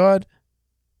Greek god?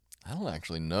 I don't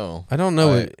actually know. I don't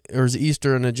know. Or is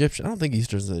Easter an Egyptian? I don't think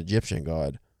Easter's an Egyptian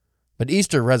god. But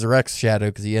Easter resurrects Shadow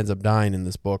because he ends up dying in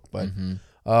this book. But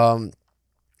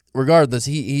regardless,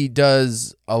 he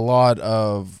does a lot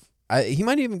of... he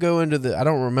might even go into I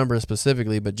don't remember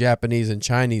specifically, but Japanese and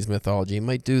Chinese mythology. He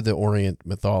might do the Orient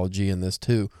mythology in this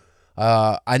too.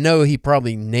 I know he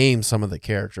probably names some of the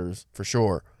characters for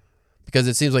sure, because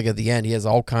it seems like at the end he has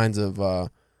all kinds of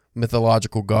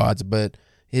mythological gods. But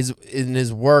in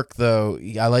his work, though,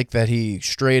 I like that he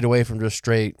strayed away from just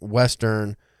straight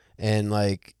Western, and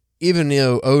like even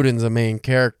though Odin's a main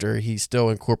character, he still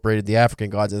incorporated the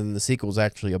African gods, and then the sequel's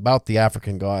actually about the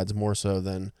African gods more so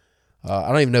than I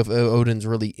don't even know if Odin's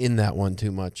really in that one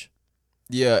too much.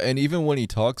 Yeah, and even when he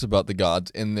talks about the gods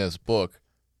in this book,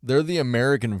 they're the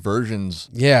American versions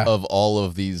of all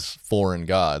of these foreign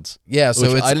gods. Yeah,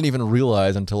 so which I didn't even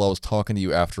realize until I was talking to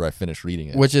you after I finished reading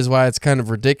it. Which is why it's kind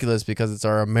of ridiculous, because it's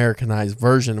our Americanized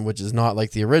version, which is not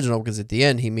like the original, because at the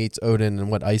end he meets Odin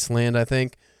in Iceland, I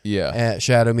think. Yeah.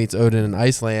 Shadow meets Odin in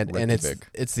Iceland, Reykjavik. and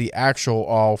it's the actual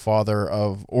All-Father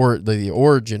the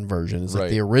origin version. It's like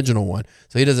the original one.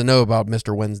 So he doesn't know about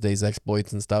Mr. Wednesday's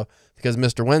exploits and stuff, because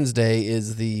Mr. Wednesday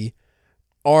is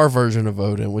our version of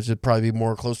Odin, which would probably be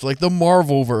more close to like the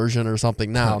Marvel version or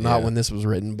something now, not when this was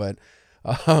written. But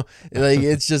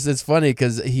it's funny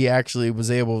because he actually was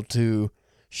able to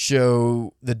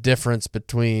show the difference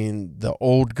between the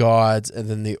old gods and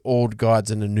then the old gods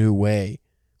in a new way,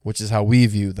 which is how we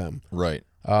view them. Right.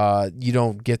 You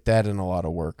don't get that in a lot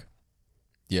of work.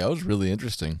 Yeah, it was really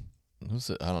interesting.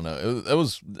 I don't know. It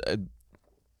was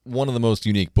one of the most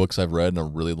unique books I've read in a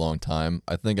really long time.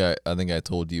 I think I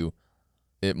told you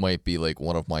it might be like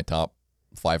one of my top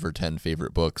 5 or 10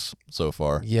 favorite books so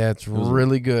far. Yeah, it was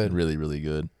really good. Really, really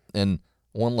good. And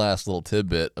one last little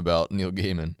tidbit about Neil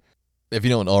Gaiman. If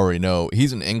you don't already know,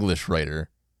 he's an English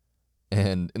writer.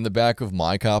 And in the back of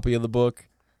my copy of the book,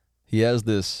 he has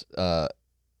this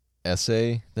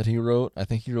essay that he wrote. I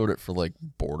think he wrote it for like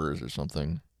Borders or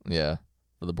something. Yeah,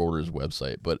 for the Borders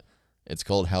website. But it's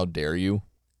called How Dare You?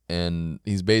 And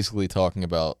he's basically talking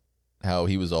about how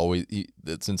he was always,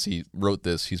 that since he wrote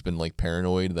this, he's been like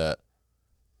paranoid that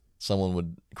someone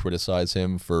would criticize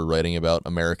him for writing about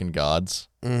American gods.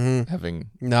 Having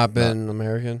not been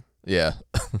American. Yeah.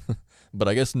 But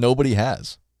I guess nobody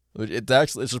has. It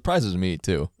surprises me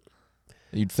too.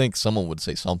 You'd think someone would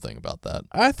say something about that.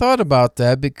 I thought about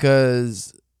that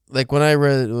because, like, when I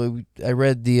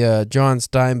read the John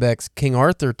Steinbeck's King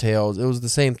Arthur tales, it was the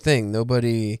same thing.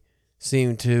 Nobody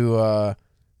seemed to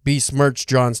besmirch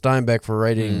John Steinbeck for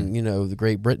writing, the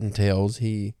Great Britain tales.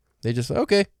 They just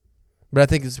okay, but I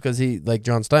think it's because like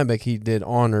John Steinbeck, he did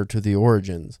honor to the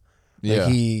origins. Like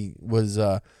he was.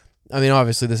 I mean,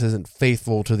 obviously, this isn't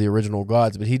faithful to the original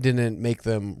gods, but he didn't make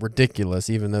them ridiculous,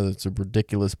 even though it's a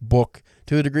ridiculous book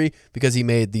to a degree, because he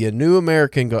made the new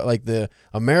American like the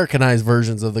Americanized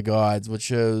versions of the gods, which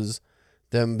shows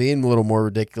them being a little more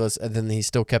ridiculous, and then he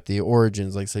still kept the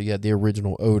origins. Like, so you had the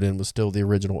original Odin was still the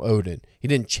original Odin. He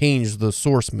didn't change the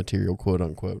source material, quote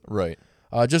unquote. Right.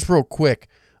 Just real quick,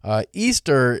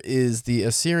 Easter is the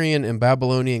Assyrian and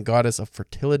Babylonian goddess of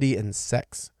fertility and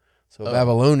sex. So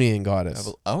Babylonian goddess.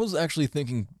 I was actually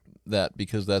thinking that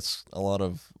because that's a lot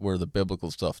of where the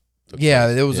biblical stuff took Yeah,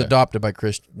 place. it was adopted by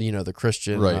the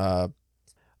Christian. Right.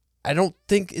 I don't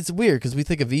think it's weird because we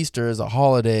think of Easter as a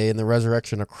holiday and the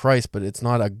resurrection of Christ, but it's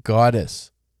not a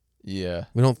goddess. Yeah.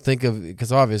 We don't think of,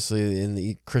 because obviously in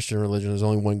the Christian religion there's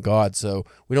only one God, so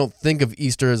we don't think of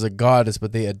Easter as a goddess,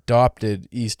 but they adopted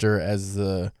Easter as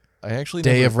the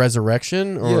day of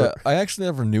resurrection. Or yeah, I actually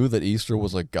never knew that Easter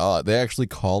was a god. They actually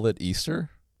call it Easter?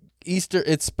 Easter,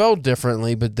 it's spelled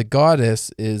differently, but the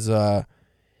goddess is where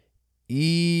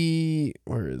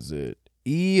is it?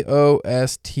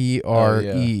 Eostre.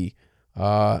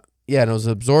 Yeah, and it was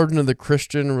absorbed into the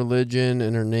Christian religion,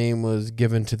 and her name was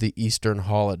given to the Eastern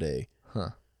holiday.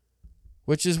 Huh.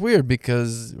 Which is weird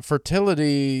because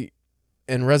fertility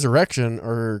and resurrection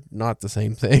are not the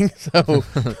same thing. So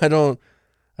I don't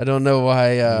know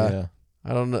why.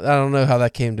 I don't know how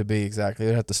that came to be exactly.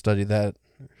 I'd have to study that,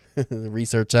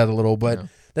 research that a little, but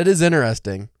that is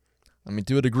interesting. I mean,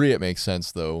 to a degree, it makes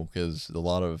sense though, because a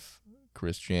lot of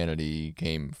Christianity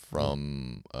came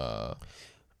from.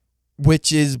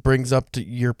 Which brings up to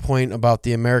your point about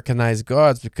the Americanized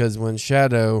gods, because when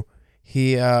Shadow,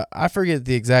 he I forget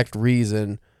the exact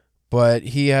reason, but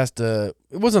he has to.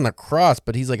 It wasn't a cross,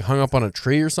 but he's like hung up on a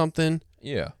tree or something.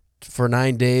 Yeah. For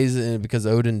 9 days, and because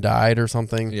Odin died or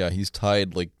something. Yeah, he's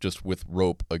tied like just with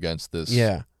rope against this.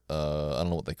 Yeah. I don't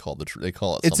know what they call they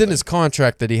call it. It's something. in his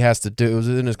contract that he has to do. It was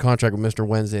in his contract with Mr.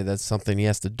 Wednesday. That's something he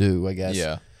has to do, I guess.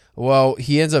 Yeah. Well,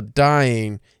 he ends up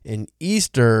dying, and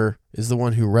Easter is the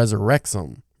one who resurrects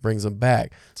him, brings him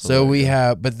back. So we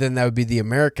have, but then that would be the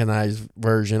Americanized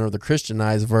version or the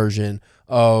Christianized version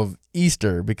of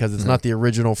Easter, because it's not the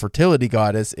original fertility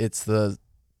goddess. It's the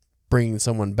bringing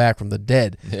someone back from the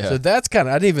dead. Yeah. So that's kind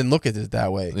of, I didn't even look at it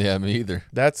that way. Yeah, me either.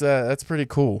 That's pretty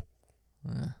cool.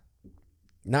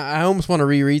 Now I almost want to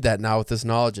reread that now with this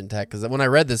knowledge intact, because when I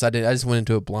read this, I just went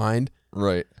into it blind.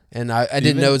 Right. And I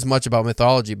didn't know as much about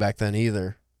mythology back then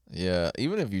either. Yeah,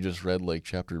 even if you just read like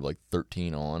chapter like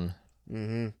 13 on,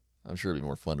 I'm sure it'd be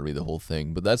more fun to read the whole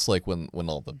thing. But that's like when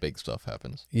all the big stuff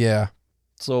happens. Yeah.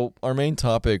 So our main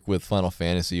topic with Final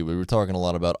Fantasy, we were talking a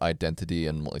lot about identity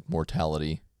and like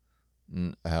mortality,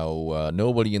 and how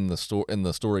nobody in the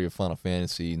story of Final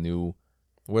Fantasy knew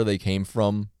where they came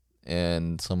from,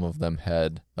 and some of them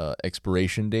had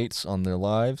expiration dates on their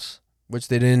lives, which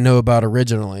they didn't know about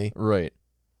originally. Right.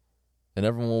 And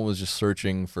everyone was just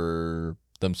searching for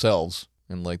themselves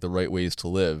and like the right ways to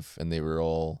live, and they were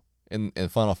all in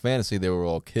Final Fantasy. They were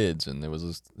all kids, and there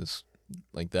was this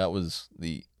like that was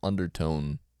the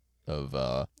undertone of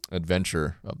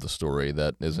adventure of the story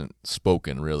that isn't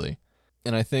spoken really.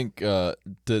 And I think to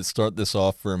start this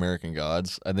off for American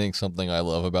Gods, I think something I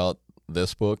love about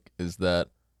this book is that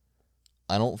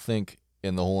I don't think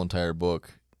in the whole entire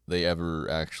book I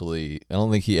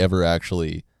don't think he ever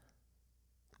actually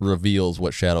reveals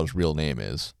what Shadow's real name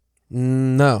is.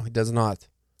 No, he does not.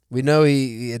 We know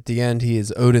he at the end he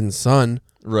is Odin's son.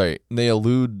 Right. They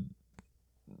allude.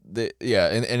 And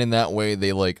in that way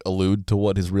they like allude to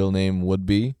what his real name would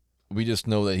be. We just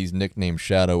know that he's nicknamed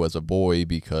Shadow as a boy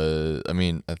because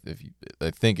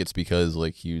I think it's because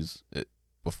like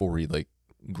before he like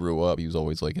grew up, he was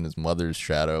always like in his mother's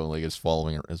shadow, like just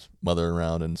following his mother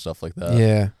around and stuff like that.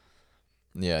 Yeah.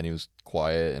 Yeah, and he was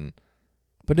quiet.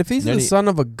 But if he's the son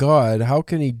of a god, how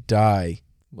can he die?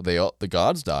 Well, the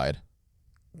gods died.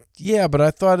 Yeah, but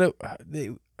I thought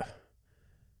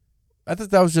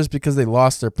that was just because they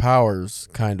lost their powers,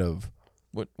 kind of.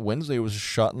 What Wednesday was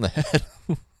shot in the head.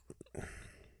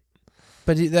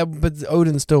 But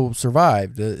Odin still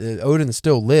survived. Odin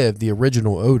still lived. The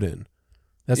original Odin.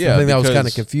 That's the thing that was kind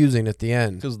of confusing at the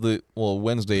end. Because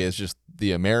Wednesday is just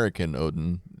the American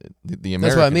Odin. The American.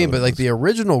 That's what I mean. Odin but like the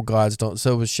original gods don't.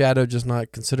 So was Shadow just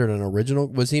not considered an original?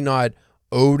 Was he not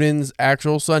Odin's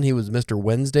actual son? He was Mr.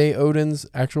 Wednesday, Odin's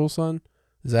actual son.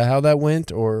 Is that how that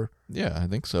went? Or yeah, I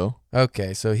think so.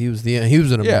 Okay, so he was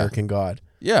an American god.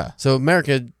 Yeah. So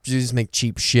America just make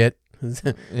cheap shit.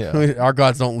 Yeah. Our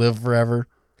gods don't live forever.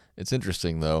 It's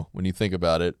interesting though when you think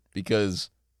about it because.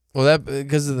 Well,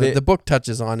 because the book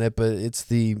touches on it, but it's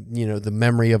the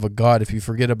memory of a god. If you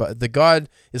forget about the god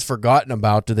is forgotten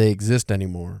about, do they exist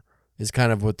anymore? Is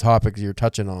kind of what topic you're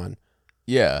touching on.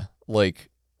 Yeah, I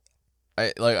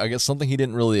guess something he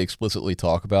didn't really explicitly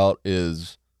talk about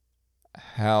is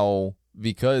how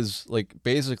because like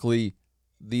basically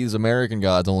these American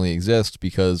gods only exist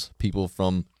because people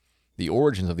from the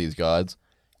origins of these gods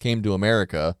came to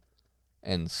America,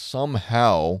 and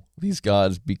somehow these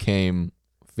gods became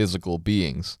physical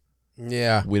beings.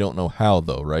 Yeah. We don't know how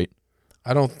though, right?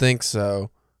 I don't think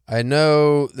so. I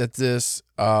know that this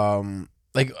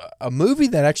like a movie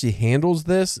that actually handles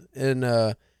this in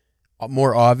a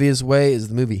more obvious way is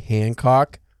the movie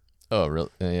Hancock. Oh, really?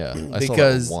 Yeah. I saw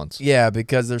Because that once. Yeah,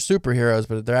 because they're superheroes,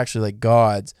 but they're actually like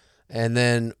gods. And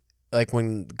then like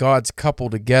when gods couple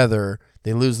together,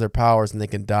 they lose their powers and they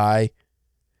can die.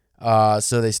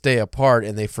 So they stay apart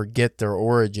and they forget their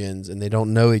origins and they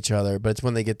don't know each other. But it's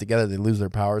when they get together they lose their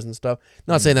powers and stuff.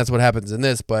 Not saying that's what happens in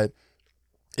this, but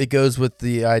it goes with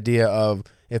the idea of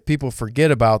if people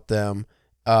forget about them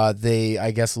they,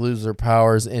 I guess, lose their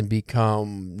powers and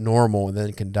become normal and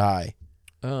then can die.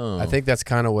 Oh. I think that's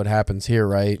kind of what happens here,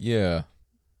 right? Yeah.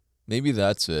 Maybe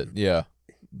that's it. Yeah.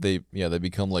 They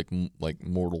become like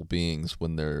mortal beings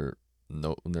when they're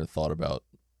thought about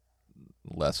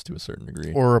less to a certain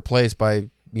degree. Or replaced by,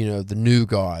 the new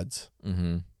gods.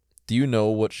 Mm-hmm. Do you know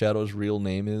what Shadow's real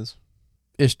name is?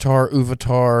 Ishtar,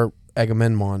 Uvatar,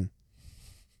 Agamemnon.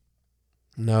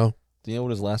 No. Do you know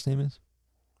what his last name is?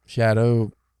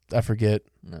 Shadow, I forget.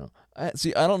 No. I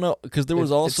don't know, because there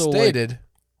was also it's stated.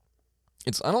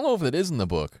 I don't know if it is in the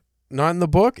book. Not in the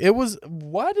book. It was.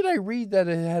 Why did I read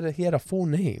that he had a full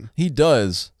name? He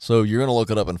does. So you're gonna look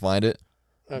it up and find it.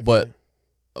 Okay. But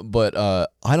I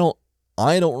don't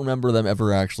remember them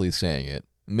ever actually saying it.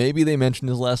 Maybe they mentioned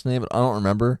his last name, but I don't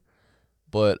remember.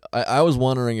 But I was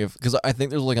wondering because I think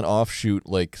there's like an offshoot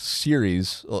like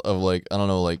series of like, I don't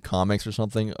know, like comics or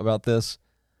something about this.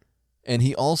 And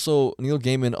Neil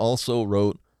Gaiman also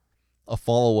wrote a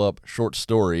follow-up short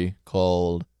story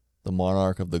called The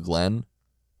Monarch of the Glen,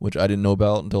 which I didn't know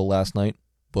about until last night.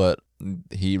 But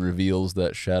he reveals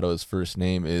that Shadow's first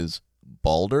name is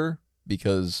Balder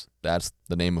because that's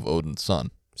the name of Odin's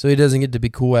son. So he doesn't get to be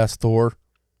cool-ass Thor?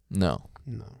 No.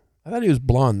 I thought he was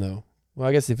blonde, though. Well,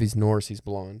 I guess if he's Norse, he's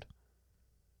blonde.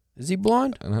 Is he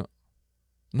blonde?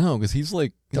 No, because he's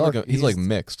like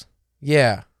mixed.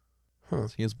 Yeah. Huh.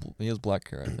 He has black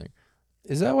hair, I think.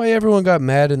 Is that why everyone got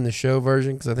mad in the show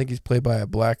version? Because I think he's played by a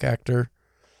black actor.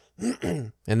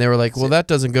 And they were like, well, that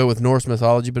doesn't go with Norse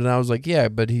mythology. But I was like, yeah,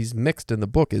 but he's mixed in the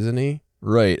book, isn't he?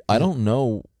 Right. I don't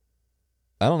know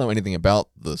anything about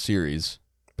the series.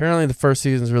 Apparently the first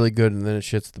season's really good and then it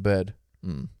shits the bed.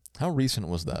 How recent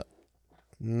was that?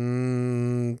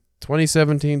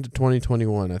 2017 to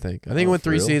 2021, I think. I think it went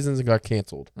 3 seasons and got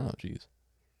canceled. Oh, jeez.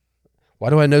 Why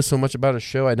do I know so much about a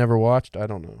show I never watched? I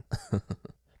don't know.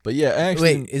 But yeah,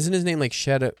 actually... Wait, isn't his name like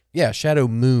Shadow? Yeah, Shadow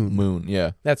Moon. Moon,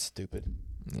 yeah. That's stupid.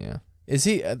 Yeah.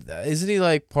 Isn't he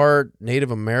like part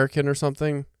Native American or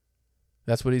something?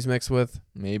 That's what he's mixed with?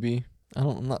 Maybe.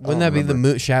 Wouldn't that be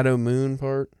the Shadow Moon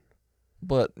part?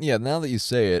 But yeah, now that you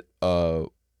say it,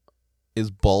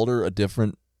 is Balder a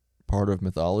different part of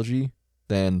mythology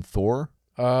than Thor?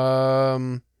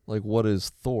 Like, what is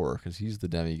Thor? Because he's the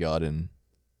demigod in...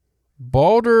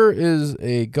 Balder is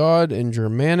a god in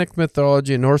Germanic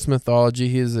mythology and Norse mythology.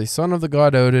 He is a son of the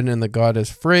god Odin and the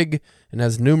goddess Frigg and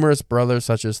has numerous brothers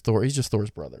such as Thor. He's just Thor's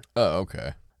brother. Oh,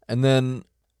 okay. And then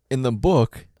in the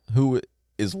book, who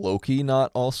is Loki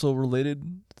not also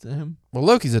related to him? Well,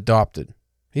 Loki's adopted.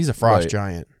 He's a frost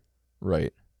giant.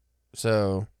 Right.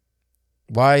 So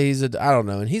why I don't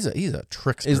know. And he's a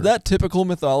trickster. Is that typical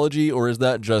mythology, or is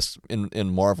that just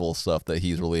in Marvel stuff that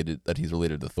he's related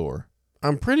to Thor?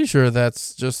 I'm pretty sure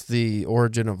that's just the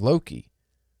origin of Loki.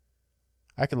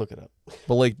 I can look it up.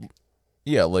 But like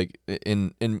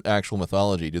in actual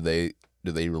mythology, do they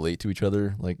relate to each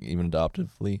other, like even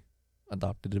adoptively?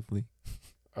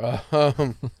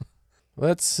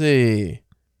 Let's see.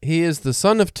 He is the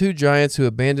son of 2 giants who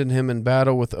abandoned him in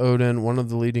battle with Odin, one of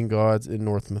the leading gods in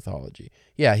Norse mythology.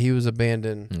 Yeah, he was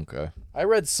abandoned. Okay. I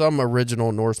read some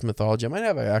original Norse mythology. I might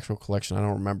have an actual collection. I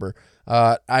don't remember.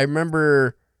 I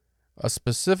remember a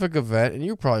specific event, and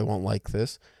you probably won't like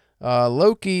this.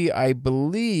 Loki, I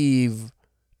believe,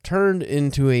 turned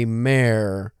into a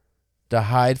mare to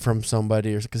hide from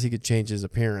somebody, or because he could change his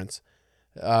appearance.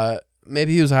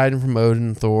 Maybe he was hiding from Odin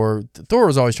and Thor. Thor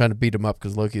was always trying to beat him up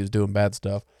because Loki was doing bad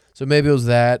stuff. So maybe it was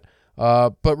that.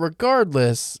 But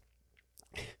regardless,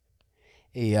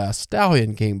 a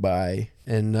stallion came by,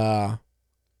 and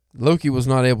Loki was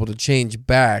not able to change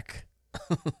back.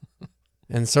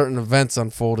 And certain events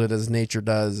unfolded as nature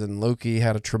does, and Loki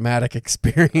had a traumatic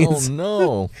experience. Oh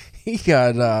no! he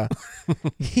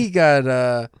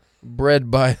got bred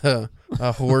by a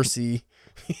horsey.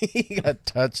 He got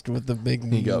touched with the big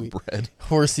wee. He got bred.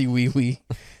 Horsey wee wee.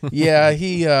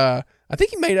 Yeah, I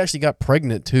think he might actually got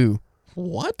pregnant too.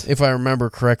 What? If I remember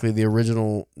correctly, the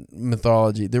original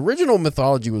mythology. The original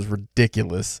mythology was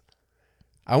ridiculous.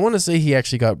 I want to say he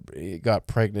actually got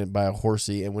pregnant by a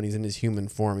horsey, and when he's in his human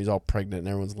form, he's all pregnant, and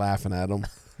everyone's laughing at him.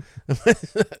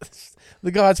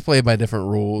 The gods play by different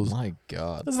rules. My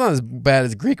God. That's not as bad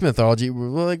as Greek mythology.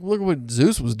 Like, look at what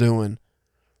Zeus was doing.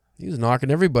 He was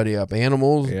knocking everybody up.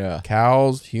 Animals,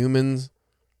 cows, humans.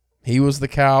 He was the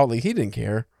cow. Like, he didn't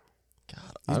care.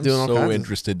 God, I'm so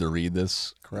interested to read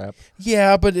this crap.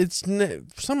 Yeah, but it's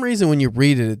for some reason when you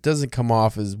read it, it doesn't come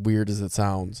off as weird as it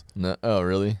sounds. No, oh,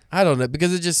 really? I don't know,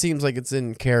 because it just seems like it's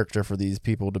in character for these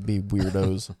people to be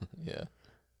weirdos. Yeah.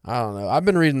 I don't know. I've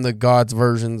been reading the gods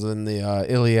versions and the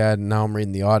Iliad, and now I'm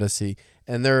reading the Odyssey,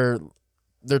 and they're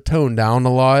toned down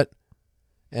a lot.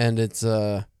 and it's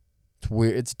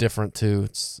weird. It's different too.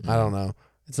 I don't know.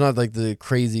 It's not like the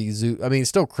crazy zoo. I mean, it's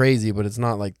still crazy, but it's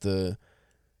not like the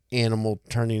animal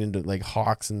turning into like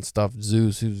hawks and stuff.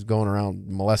 Zeus who's going around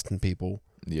molesting people.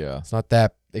 Yeah. It's not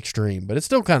that extreme, but it's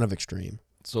still kind of extreme.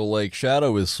 So like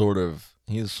Shadow is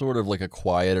he's sort of like a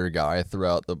quieter guy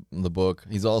throughout the book.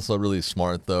 He's also really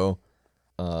smart though.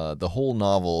 The whole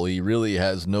novel, he really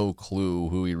has no clue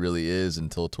who he really is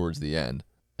until towards the end,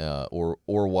 or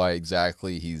why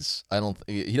exactly he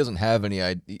doesn't have any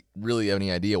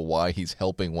idea why he's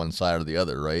helping one side or the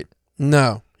other, right?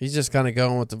 No, he's just kind of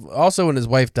going with the. Also, when his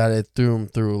wife died, it threw him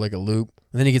through like a loop,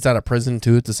 and then he gets out of prison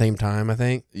too at the same time. I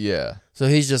think. Yeah. So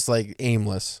he's just like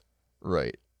aimless.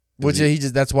 Right. Which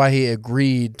that's why he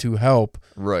agreed to help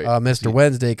right. Mr.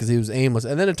 Wednesday, because he was aimless.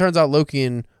 And then it turns out Loki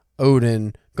and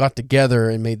Odin got together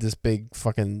and made this big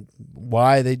fucking,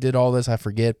 why they did all this I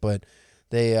forget, but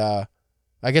they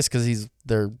I guess because he's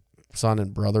their son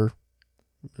and brother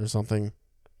or something.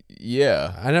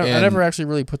 Yeah. I never actually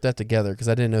really put that together because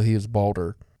I didn't know he was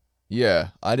Balder. Yeah,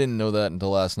 I didn't know that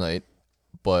until last night,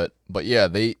 but yeah,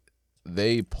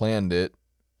 they planned it.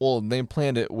 Well, they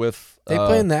planned it with. They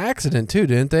planned the accident too,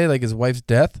 didn't they? Like his wife's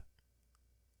death.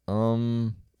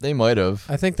 They might have.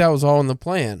 I think that was all in the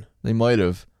plan. They might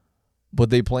have, but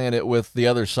they planned it with the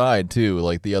other side too,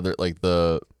 like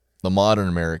the modern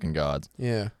American gods.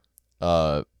 Yeah.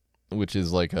 Which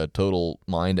is like a total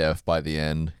mind f by the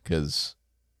end, because,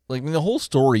 like, I mean, the whole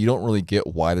story you don't really get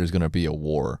why there's gonna be a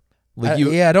war. Like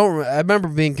I remember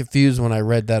being confused when I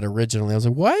read that originally. I was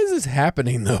like, why is this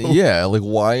happening though? Yeah, like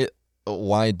why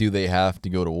do they have to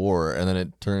go to war? And then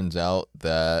it turns out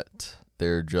that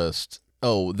they're just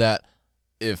that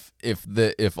if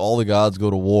all the gods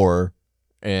go to war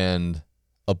and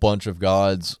a bunch of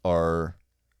gods are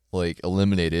like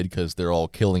eliminated because they're all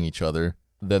killing each other,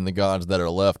 then the gods that are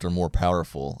left are more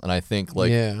powerful. And I think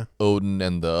like Odin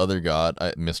and the other god,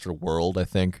 Mr. World, I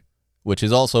think, which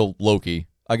is also Loki.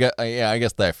 I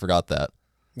guess that I forgot that.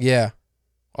 Yeah.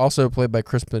 Also played by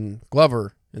Crispin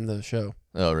Glover in the show.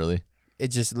 Oh, really?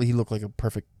 He looked like a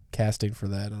perfect casting for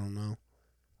that. I don't know.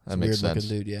 That makes sense. Weird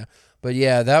looking dude, yeah. But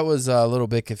yeah, that was a little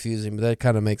bit confusing, but that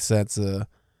kind of makes sense.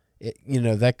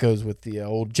 That goes with the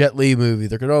old Jet Li movie.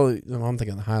 There could only, I'm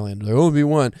thinking the Highlander, there only be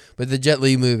one. But the Jet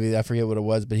Li movie, I forget what it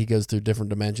was, but he goes through different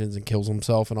dimensions and kills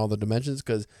himself in all the dimensions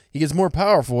because he gets more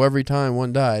powerful every time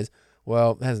one dies.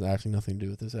 Well, it has actually nothing to do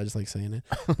with this. I just like saying it.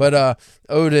 But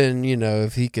Odin,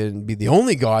 if he can be the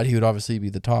only god, he would obviously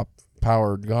be the top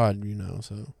powered god,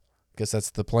 so I guess that's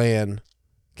the plan.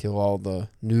 Kill all the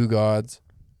new gods.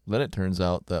 Then it turns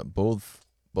out that both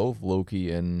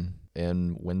Loki and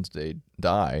Wednesday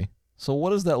die. So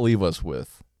what does that leave us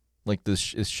with? Like,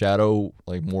 is Shadow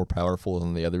like more powerful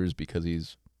than the others because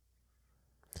he's...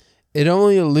 It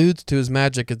only alludes to his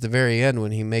magic at the very end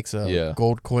when he makes a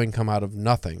gold coin come out of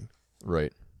nothing.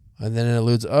 Right. And then it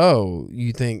alludes,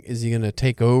 you think, is he going to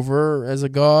take over as a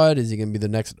god? Is he going to be the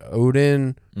next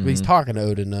Odin? Mm-hmm. But he's talking to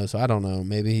Odin, though, so I don't know.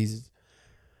 Maybe is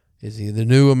he the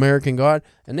new American god?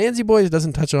 And Nancy Boys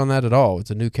doesn't touch on that at all. It's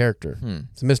a new character.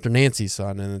 It's Mr. Nancy's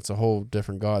son, and it's a whole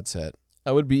different god set.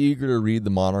 I would be eager to read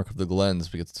The Monarch of the Glens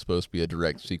because it's supposed to be a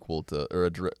direct sequel to, or a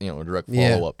direct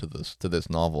follow-up to this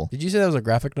novel. Did you say that was a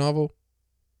graphic novel?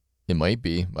 It might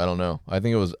be. I don't know. I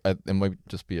think it might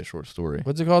just be a short story.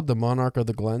 What's it called? The Monarch of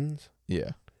the Glens?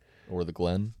 Yeah. Or The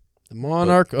Glen. The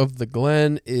Monarch of the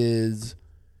Glen is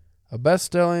a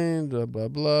best-selling, blah, blah,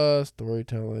 blah,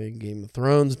 storytelling, Game of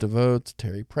Thrones, devotes,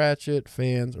 Terry Pratchett,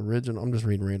 fans, original. I'm just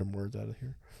reading random words out of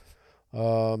here.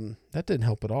 That didn't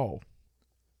help at all.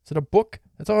 Is it a book?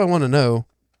 That's all I want to know.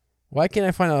 Why can't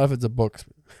I find out if it's a book?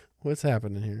 What's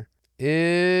happening here?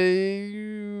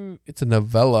 It's a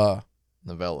novella.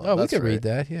 Oh, we could read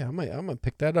that. Yeah, I'm gonna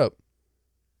pick that up.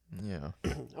 Yeah,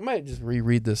 I might just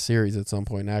reread this series at some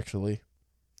point. Actually,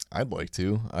 I'd like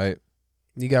to.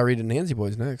 You gotta read the Nancy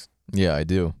Boys next. Yeah, I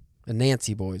do. A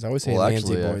Nancy Boys. I always say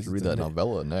Nancy Boys. I have to read that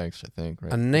novella next. I think.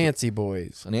 Right? A Nancy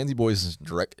Boys. A Nancy Boys is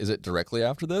direct. Is it directly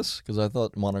after this? Because I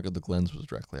thought Monarch of the Glens was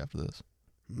directly after this.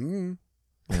 Yeah,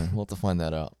 we'll have to find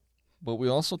that out. But we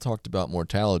also talked about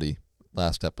mortality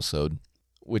last episode,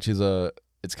 which is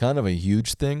it's kind of a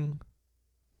huge thing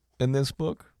in this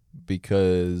book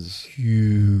because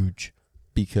even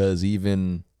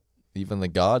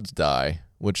the gods die,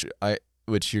 which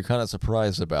you're kind of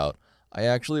surprised about. I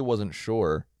actually wasn't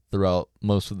sure throughout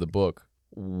most of the book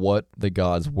what the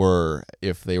gods were,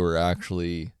 if they were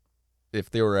actual,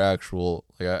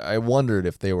 like I wondered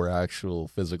if they were actual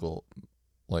physical,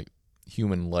 like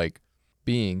human-like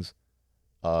beings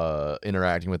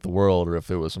interacting with the world, or if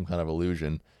there was some kind of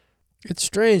illusion. It's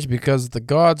strange because the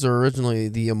gods are originally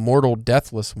the immortal,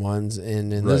 deathless ones,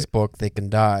 and in this Right. book they can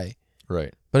die.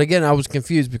 Right. But again, I was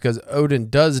confused because Odin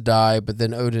does die, but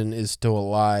then Odin is still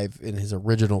alive in his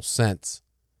original sense.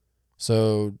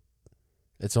 So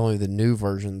it's only the new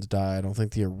versions die. I don't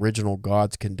think the original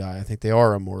gods can die. I think they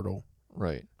are immortal.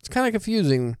 Right. It's kind of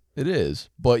confusing. It is.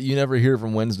 But you never hear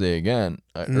from Wednesday again.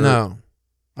 No.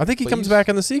 I think he but comes you back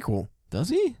in the sequel. Does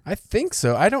he? I think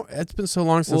so. It's been so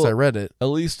long since Well, I read it. At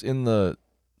least in the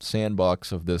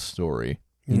sandbox of this story,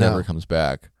 he No. never comes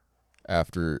back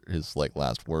after his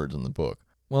last words in the book.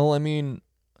 Well, I mean,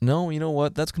 no, you know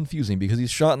what? That's confusing because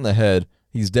he's shot in the head,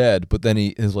 he's dead, but then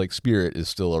his spirit is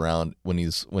still around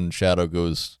when Shadow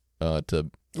goes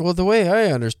to. Well, the way I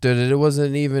understood it, it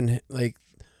wasn't even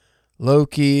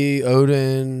Loki,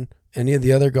 Odin, any of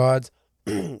the other gods.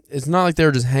 It's not like they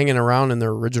were just hanging around in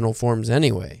their original forms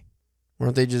anyway.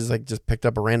 Weren't they just picked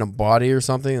up a random body or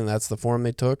something and that's the form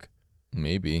they took?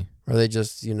 Maybe. Or they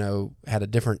just, had a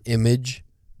different image?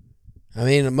 I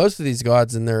mean, most of these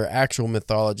gods in their actual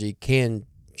mythology can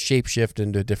shapeshift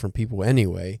into different people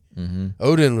anyway. Mm-hmm.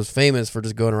 Odin was famous for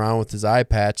just going around with his eye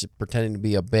patch, pretending to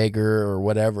be a beggar or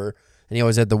whatever. And he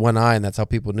always had the one eye, and that's how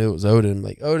people knew it was Odin.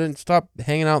 Like, Odin, stop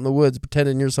hanging out in the woods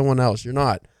pretending you're someone else. You're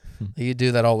not. You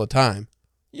do that all the time.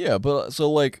 Yeah, but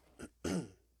so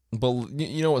but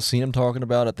you know what scene I'm talking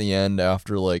about at the end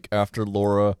after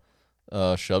Laura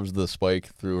shoves the spike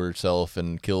through herself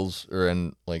and kills her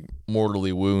and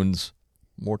mortally wounds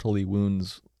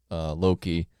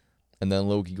Loki, and then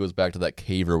Loki goes back to that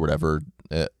cave or whatever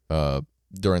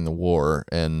during the war,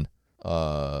 and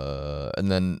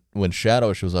then when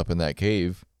Shadow shows up in that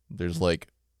cave, there's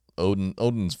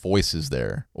Odin's voice is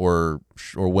there, or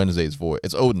Wednesday's voice.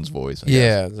 It's Odin's voice. I guess.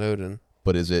 Yeah, it's Odin.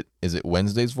 But is it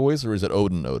Wednesday's voice or is it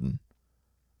Odin?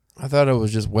 I thought it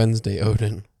was just Wednesday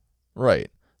Odin. Right.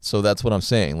 So that's what I'm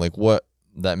saying. What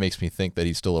that makes me think that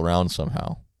he's still around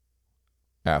somehow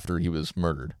after he was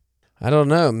murdered. I don't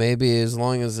know. Maybe as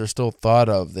long as they're still thought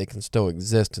of, they can still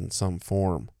exist in some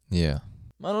form. Yeah.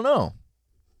 I don't know.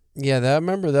 Yeah, I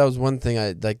remember that was one thing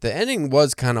the ending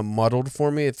was kind of muddled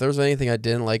for me. If there was anything I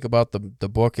didn't like about the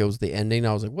book, it was the ending.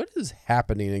 I was like, what is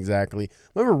happening exactly?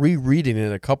 I remember rereading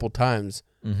it a couple times.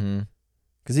 Mm-hmm.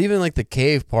 Because even the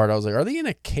cave part, I was like, are they in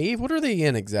a cave? What are they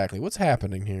in exactly? What's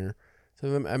happening here? So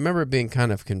I remember it being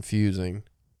kind of confusing.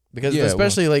 Because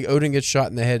especially Odin gets shot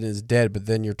in the head and is dead, but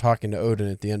then you're talking to Odin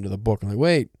at the end of the book. I'm like,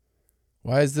 wait,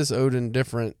 why is this Odin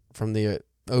different from the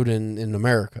Odin in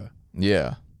America?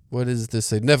 Yeah. What is the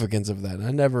significance of that?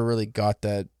 I never really got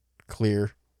that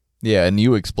clear. Yeah, and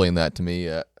you explained that to me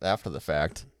after the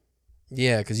fact.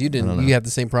 Yeah, because you didn't. You had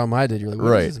the same problem I did. You're like,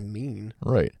 what does this mean?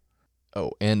 Right.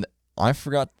 Oh, and I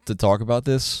forgot to talk about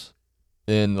this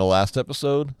in the last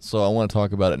episode, so I want to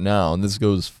talk about it now. And this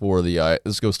goes towards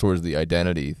the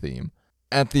identity theme.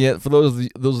 At the end, for those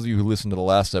of you who listened to the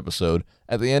last episode,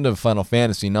 at the end of Final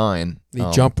Fantasy IX,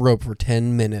 the jump rope for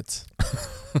 10 minutes.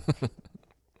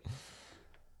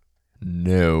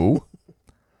 No.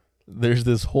 There's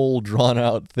this whole drawn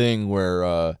out thing where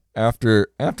after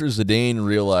Zidane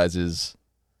realizes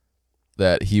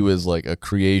that he was a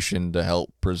creation to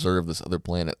help preserve this other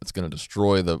planet that's going to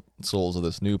destroy the souls of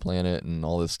this new planet and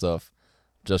all this stuff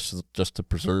just to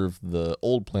preserve the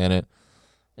old planet.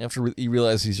 After he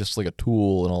realizes he's just a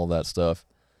tool and all that stuff,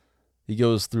 he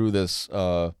goes through this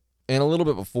and a little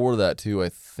bit before that too, I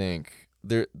think.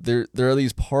 There are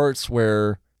these parts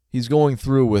where he's going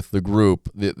through with the group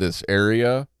this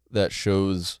area that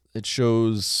shows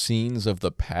scenes of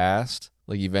the past,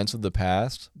 events of the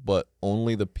past, but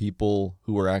only the people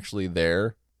who are actually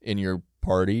there in your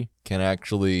party can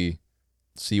actually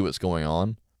see what's going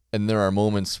on. And there are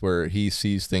moments where he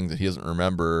sees things that he doesn't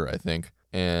remember, I think,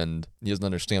 and he doesn't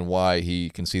understand why he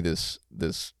can see this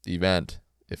event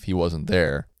if he wasn't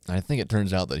there. And I think it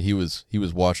turns out that he was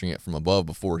watching it from above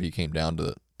before he came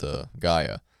down to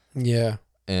Gaia. Yeah.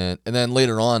 And then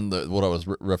later on, what I was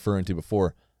referring to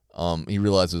before, he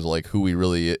realizes who he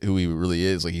really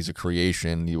is. He's a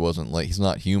creation. He wasn't he's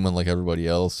not human like everybody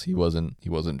else. He wasn't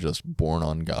just born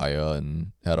on Gaia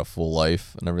and had a full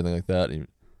life and everything like that.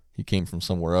 He came from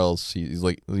somewhere else. He's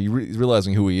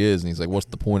realizing who he is, and he's like, what's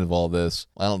the point of all this?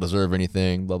 I don't deserve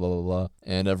anything. Blah blah blah blah.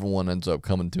 And everyone ends up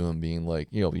coming to him, being like,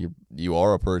 you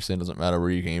are a person. Doesn't matter where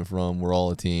you came from. We're all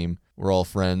a team. We're all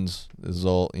friends. This is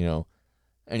all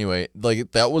Anyway,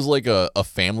 that was a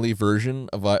family version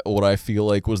of what I feel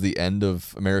was the end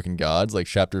of American Gods,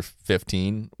 chapter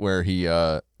 15, where he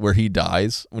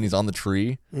dies when he's on the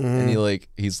tree, and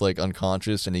he's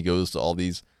unconscious, and he goes to all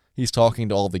these. He's talking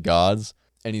to all the gods,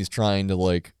 and he's trying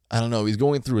to I don't know. He's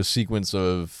going through a sequence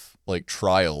of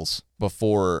trials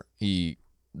before he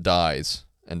dies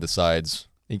and decides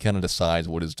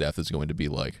what his death is going to be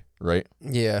like, right?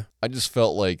 Yeah. I just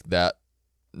felt like that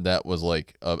was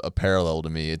like a parallel to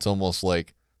me. It's almost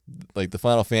like the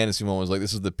Final Fantasy one was like,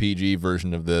 this is the PG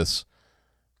version of this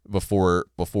before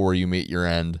you meet your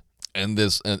end. And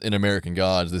this in American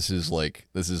Gods, this is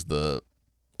the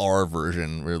R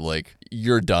version where like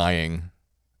you're dying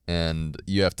and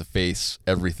you have to face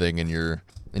everything in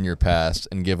your past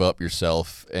and give up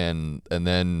yourself and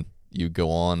then you go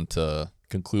on to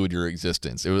conclude your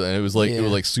existence. It was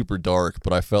like super dark,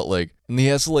 but I felt like, and he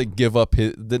has to like give up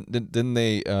his. Didn't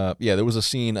they? There was a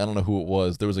scene. I don't know who it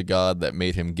was. There was a god that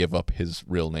made him give up his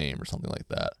real name or something like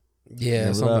that. Yeah,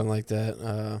 Remember something that? like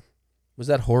that. Was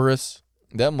that Horus?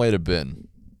 That might have been.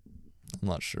 I'm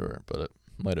not sure, but it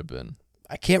might have been.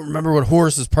 I can't remember what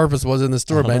Horus's purpose was in the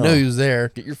story, but I know he was there.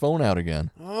 Get your phone out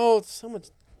again. Oh, it's so much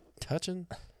touching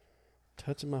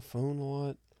my phone a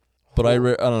lot. But I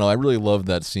don't know. I really loved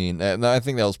that scene, and I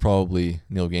think that was probably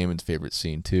Neil Gaiman's favorite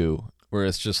scene too, where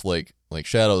it's just like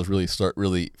Shadow's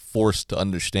really forced to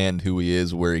understand who he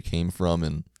is, where he came from,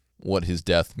 and what his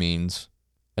death means,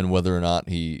 and whether or not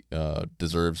he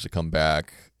deserves to come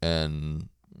back. And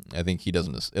I think he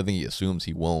doesn't. I think he assumes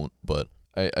he won't. But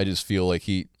I just feel like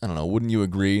I don't know. Wouldn't you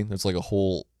agree? There's like a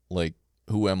whole like,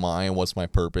 who am I and what's my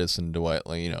purpose, and do I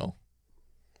do you know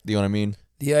what I mean?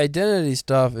 The identity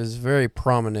stuff is very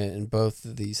prominent in both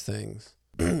of these things.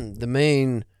 The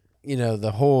main,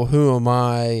 the whole who am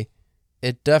I,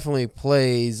 it definitely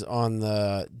plays on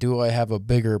the do I have a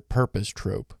bigger purpose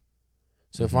trope.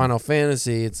 So Final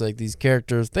Fantasy, it's like these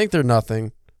characters think they're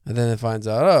nothing, and then it finds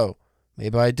out, oh,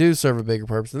 maybe I do serve a bigger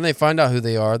purpose. Then they find out who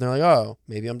they are, and they're like, oh,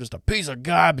 maybe I'm just a piece of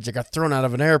garbage that got thrown out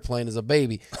of an airplane as a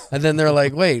baby. And then they're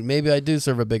like, wait, maybe I do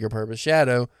serve a bigger purpose.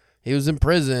 Shadow, he was in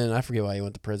prison. I forget why he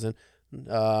went to prison.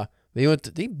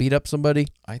 Did he beat up somebody?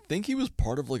 I think he was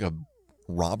part of like a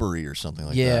robbery or something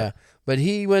like that. Yeah, but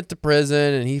he went to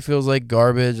prison and he feels like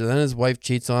garbage, and then his wife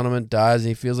cheats on him and dies, and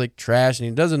he feels like trash, and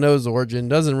he doesn't know his origin,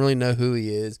 doesn't really know who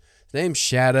he is. His name's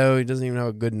Shadow. He doesn't even have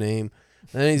a good name.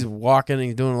 And then he's walking, and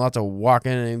he's doing lots of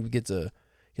walking, and he gets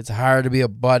hired to be a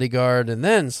bodyguard, and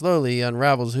then slowly he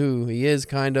unravels who he is,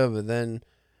 kind of, and then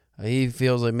he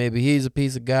feels like maybe he's a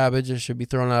piece of garbage that should be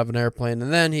thrown out of an airplane,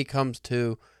 and then he comes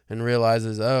to and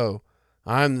realizes, oh,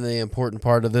 I'm the important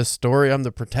part of this story. I'm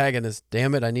the protagonist.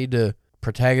 Damn it, I need to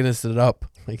protagonist it up,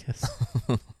 I guess.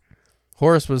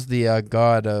 Horus was the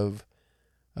god of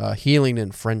healing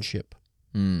and friendship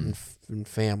and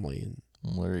family and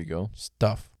well, there you go.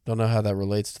 stuff. Don't know how that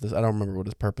relates to this. I don't remember what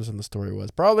his purpose in the story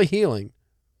was. Probably healing.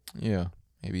 Yeah,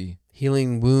 maybe.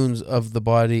 Healing wounds of the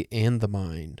body and the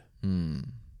mind.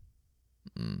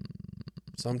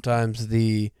 Sometimes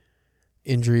the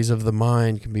injuries of the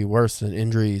mind can be worse than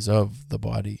injuries of the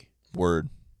body. Word.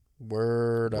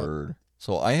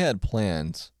 So I had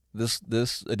plans.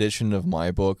 This edition of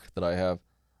my book that I have,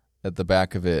 at the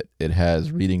back of it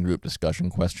has reading group discussion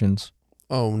questions.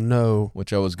 Oh, no.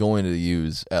 Which I was going to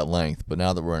use at length, but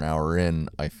now that we're an hour in,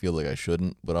 I feel like I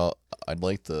shouldn't. But I'd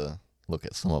like to look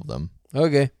at some of them.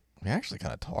 Okay. We actually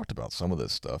kind of talked about some of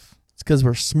this stuff. It's because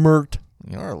we're smirked.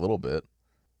 We are a little bit.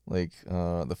 Like,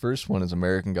 the first one is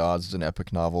American Gods is an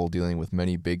epic novel dealing with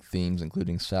many big themes,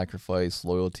 including sacrifice,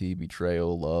 loyalty,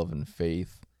 betrayal, love, and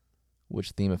faith.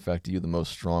 Which theme affected you the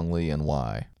most strongly and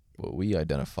why? Well, we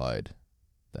identified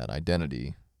that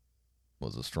identity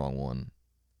was a strong one.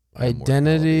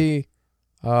 Identity,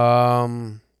 I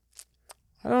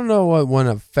don't know what one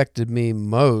affected me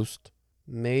most.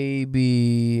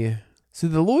 Maybe, see,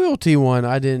 the loyalty one,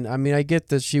 I get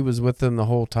that she was with him the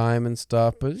whole time and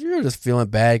stuff, but you're just feeling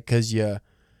bad because you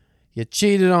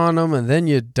cheated on him and then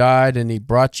you died and he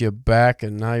brought you back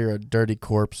and now you're a dirty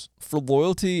corpse. For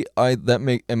loyalty, I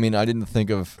didn't think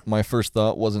of, my first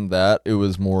thought wasn't that. It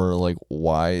was more like,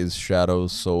 why is Shadow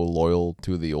so loyal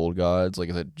to the old gods? Like,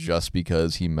 is it just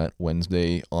because he met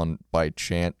Wednesday by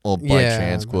chance,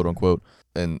 quote unquote,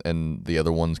 and the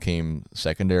other ones came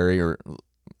secondary? Or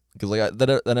because like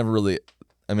that never really,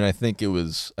 I think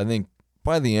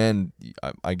by the end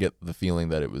I get the feeling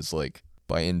that it was like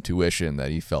by intuition that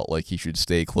he felt like he should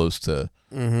stay close to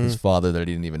his father that he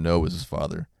didn't even know was his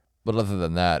father. But other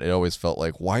than that, it always felt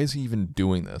like, why is he even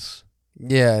doing this?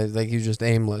 Yeah, like he was just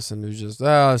aimless and it was just,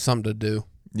 something to do.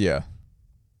 Yeah,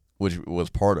 which was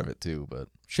part of it too. But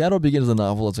Shadow begins the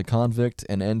novel as a convict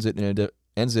and ends it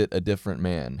a different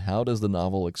man. How does the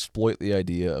novel exploit the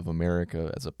idea of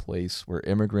America as a place where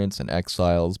immigrants and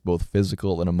exiles, both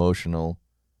physical and emotional,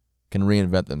 can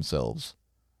reinvent themselves?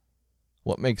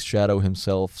 What makes Shadow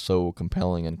himself so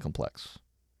compelling and complex?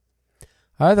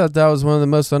 I thought that was one of the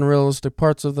most unrealistic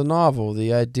parts of the novel.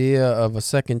 The idea of a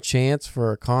second chance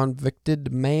for a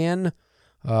convicted man.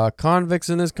 Convicts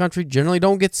in this country generally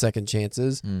don't get second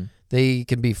chances. They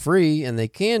can be free and they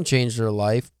can change their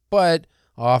life, but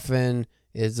often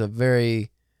it's a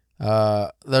very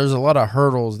there's a lot of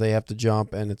hurdles they have to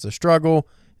jump, and it's a struggle.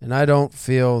 And I don't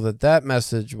feel that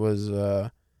message was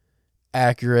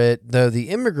accurate, though the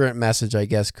immigrant message, I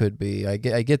guess, could be. I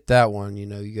get that one.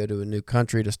 You go to a new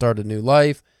country to start a new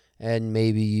life, and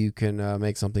maybe you can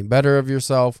make something better of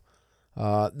yourself.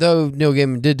 Though Neil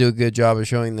Gaiman did do a good job of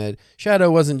showing that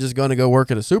Shadow wasn't just going to go work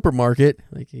at a supermarket.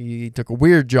 Like, he took a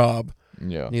weird job.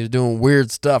 Yeah. And he was doing weird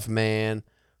stuff, man.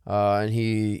 And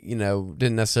he,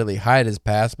 didn't necessarily hide his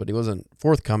past, but he wasn't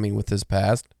forthcoming with his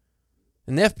past.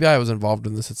 And the FBI was involved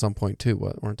in this at some point too,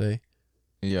 weren't they?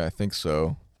 Yeah, I think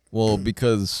so. Well,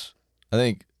 because I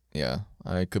think,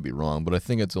 I could be wrong, but I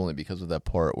think it's only because of that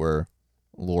part where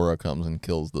Laura comes and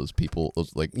kills those people,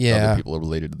 other people are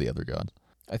related to the other god.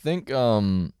 I think,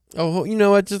 Oh, you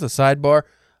know what? Just a sidebar.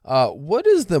 What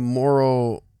is the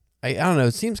moral? I don't know.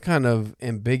 It seems kind of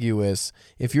ambiguous.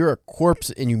 If you're a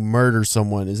corpse and you murder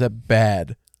someone, is that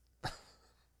bad?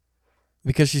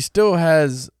 Because she still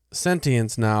has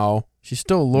sentience now. She's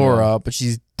still Laura, but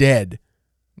she's dead.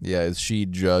 Yeah, is she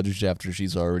judged after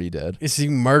she's already dead? If she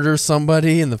murders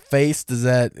somebody in the face, does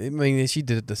that? I mean, she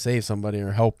did it to save somebody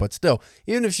or help, but still,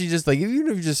 even if you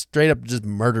just straight up just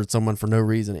murdered someone for no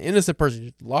reason, an innocent person,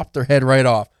 just lopped their head right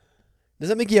off, does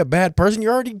that make you a bad person?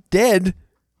 You're already dead.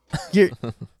 I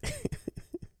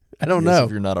don't know.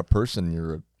 If you're not a person,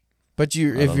 you're a... But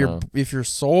if your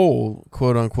soul,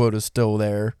 quote unquote, is still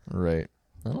there, right?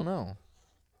 I don't know.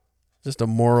 Just a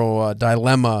moral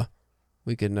dilemma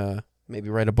we can maybe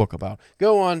write a book about.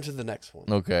 Go on to the next one.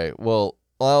 Okay. Well,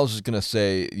 I was just gonna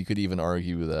say you could even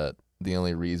argue that the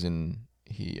only reason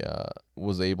he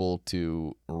was able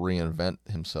to reinvent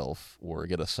himself or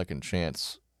get a second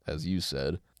chance, as you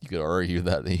said, you could argue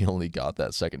that he only got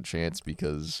that second chance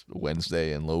because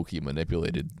Wednesday and Loki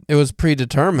manipulated. It was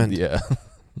predetermined. Yeah.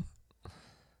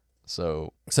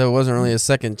 So it wasn't really a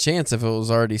second chance if it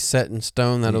was already set in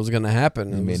stone that it was going to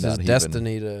happen. It was his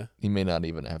destiny to... He may not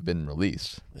even have been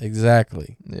released.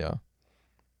 Exactly. Yeah.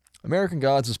 American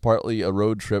Gods is partly a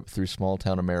road trip through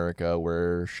small-town America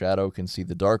where Shadow can see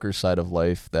the darker side of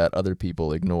life that other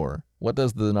people ignore. What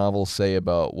does the novel say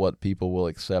about what people will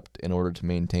accept in order to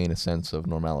maintain a sense of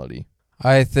normality?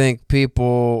 I think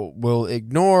people will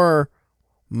ignore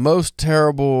most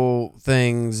terrible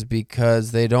things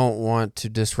because they don't want to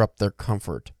disrupt their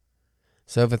comfort.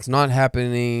 So if it's not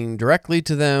happening directly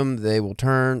to them, they will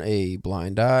turn a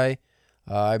blind eye.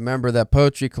 I remember that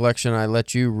poetry collection I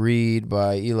let you read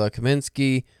by Ila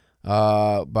Kaminsky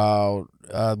about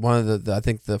one of I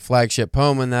think the flagship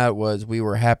poem in that was We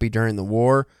Were Happy During the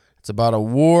War. It's about a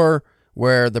war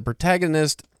where the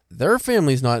protagonist, their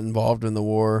family's not involved in the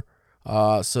war,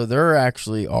 so they're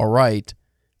actually all right.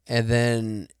 And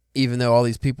then even though all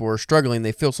these people are struggling,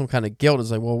 they feel some kind of guilt.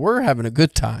 It's like, well, we're having a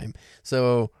good time.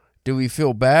 So do we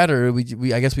feel bad, or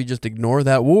we I guess we just ignore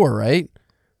that war, right?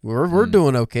 We're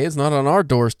doing okay. It's not on our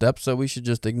doorstep, so we should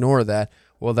just ignore that.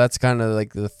 Well, that's kind of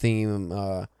like the theme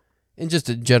in just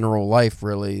a general life,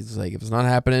 really. It's like, if it's not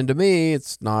happening to me,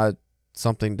 it's not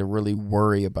something to really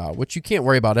worry about, which you can't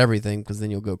worry about everything because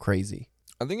then you'll go crazy.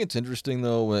 I think it's interesting,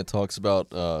 though, when it talks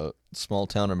about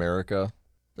small-town America.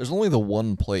 There's only the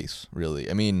one place, really.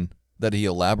 I mean, that he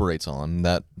elaborates on,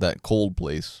 that cold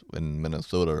place in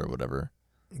Minnesota or whatever.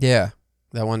 Yeah,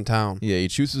 that one town. Yeah, he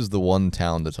chooses the one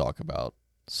town to talk about.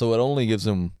 So it only gives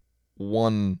him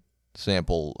one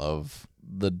sample of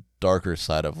the darker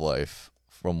side of life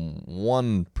from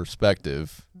one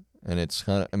perspective. And it's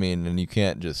kind of, I mean, and you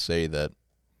can't just say that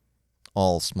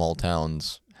all small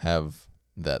towns have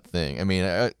that thing. I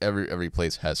mean, every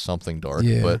place has something dark,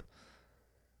 but...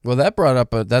 Well,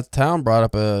 that town brought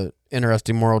up a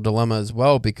interesting moral dilemma as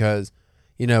well, because,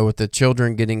 with the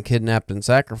children getting kidnapped and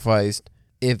sacrificed,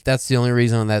 if that's the only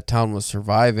reason that town was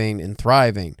surviving and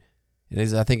thriving, it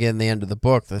is, I think, in the end of the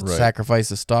book, the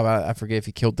sacrifices stopped. I forget if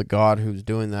he killed the god who's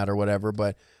doing that or whatever,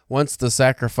 but once the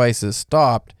sacrifices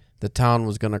stopped, the town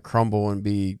was going to crumble and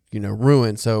be,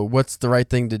 ruined. So what's the right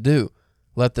thing to do?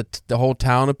 Let the whole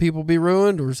town of people be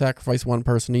ruined, or sacrifice one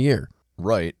person a year?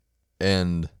 Right.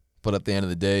 But at the end of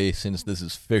the day, since this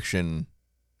is fiction,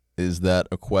 is that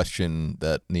a question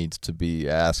that needs to be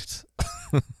asked?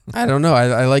 I don't know.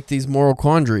 I like these moral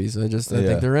quandaries. I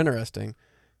think they're interesting.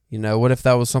 What if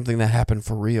that was something that happened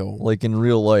for real? Like in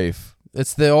real life.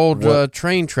 It's the old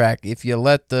train track. If you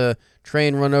let the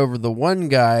train run over the one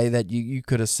guy that you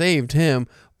could have saved him,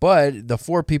 But the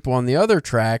 4 people on the other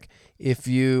track,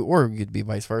 or it could be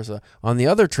vice versa. On the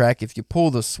other track, if you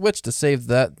pull the switch to save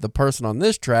the person on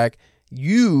this track,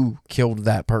 you killed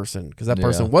that person because that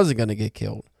person wasn't going to get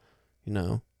killed.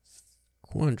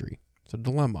 Quandary. It's a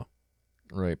dilemma.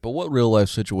 Right, but what real life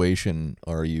situation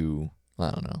are you?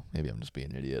 I don't know. Maybe I'm just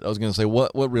being an idiot. I was gonna say,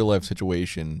 what real life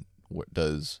situation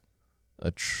does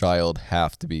a child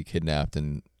have to be kidnapped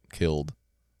and killed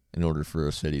in order for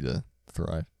a city to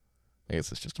thrive? I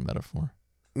guess it's just a metaphor.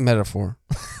 Metaphor.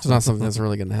 It's not something that's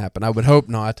really gonna happen. I would hope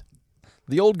not.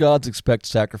 The old gods expect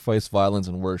sacrifice, violence,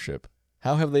 and worship.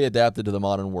 How have they adapted to the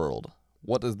modern world?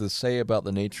 What does this say about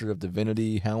the nature of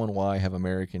divinity? How and why have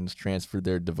Americans transferred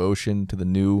their devotion to the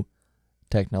new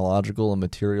technological and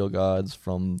material gods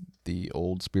from the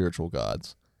old spiritual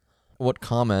gods? What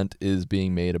comment is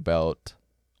being made about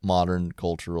modern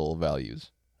cultural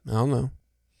values? I don't know.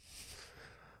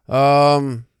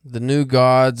 The new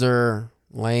gods are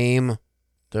lame.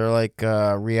 They're like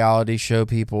reality show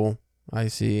people. I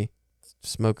see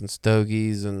smoking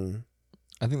stogies and...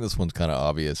 I think this one's kind of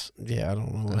obvious. Yeah, I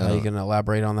don't know how you can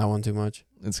elaborate on that one too much.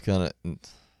 It's kind of... I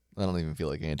don't even feel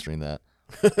like answering that.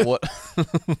 What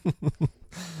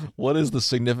What is the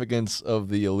significance of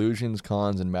the illusions,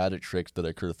 cons, and magic tricks that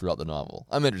occur throughout the novel?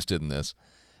 I'm interested in this.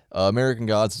 American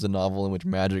Gods is a novel in which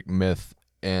magic, myth,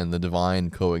 and the divine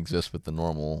coexist with the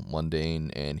normal,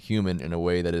 mundane, and human in a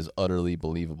way that is utterly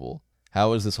believable.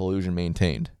 How is this illusion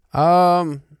maintained?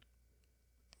 Well,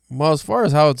 as far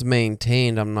as how it's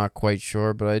maintained, I'm not quite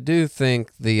sure, but I do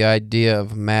think the idea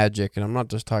of magic, and I'm not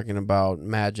just talking about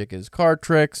magic as card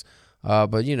tricks,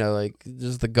 but, like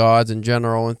just the gods in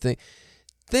general and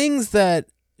things that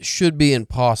should be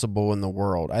impossible in the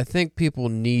world. I think people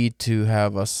need to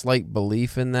have a slight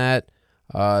belief in that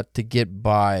to get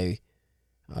by.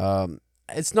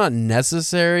 It's not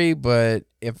necessary, but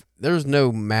if there's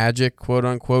no magic, quote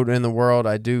unquote, in the world,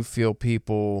 I do feel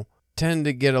people tend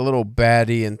to get a little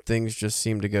batty and things just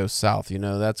seem to go south.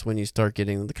 That's when you start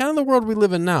getting the kind of the world we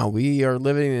live in now. We are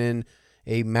living in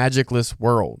a magicless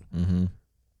world. Mm-hmm.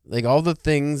 Like all the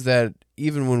things that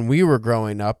even when we were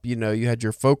growing up, you had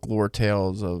your folklore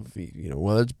tales of,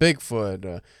 well, it's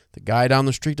Bigfoot. The guy down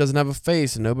the street doesn't have a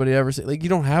face and nobody ever see. Like you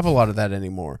don't have a lot of that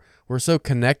anymore. We're so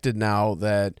connected now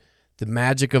that the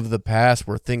magic of the past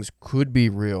where things could be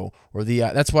real, or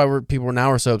that's why people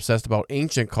now are so obsessed about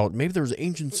ancient cult. Maybe there was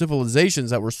ancient civilizations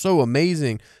that were so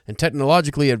amazing and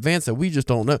technologically advanced that we just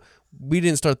don't know. We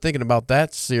didn't start thinking about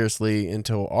that seriously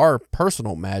until our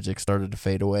personal magic started to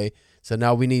fade away. So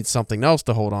now we need something else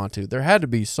to hold on to. There had to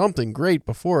be something great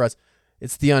before us.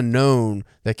 It's the unknown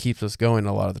that keeps us going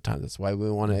a lot of the time. That's why we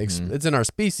want to. It's in our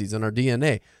species, in our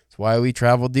DNA. It's why we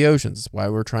traveled the oceans. It's why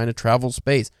we're trying to travel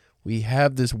space. We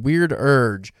have this weird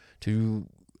urge to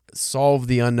solve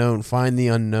the unknown, find the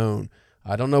unknown.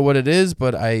 I don't know what it is,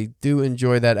 but I do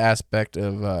enjoy that aspect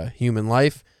of human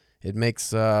life. It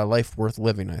makes life worth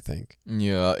living, I think.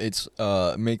 Yeah, it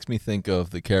makes me think of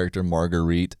the character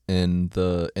Marguerite in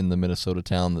the Minnesota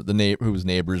town, who was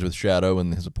neighbors with Shadow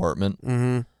in his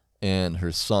apartment, and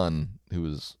her son, who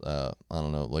was I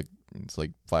don't know, it's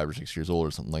like 5 or 6 years old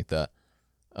or something like that.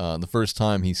 The first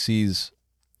time he sees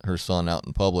her son out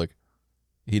in public,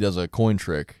 he does a coin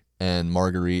trick, and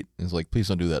Marguerite is like, "Please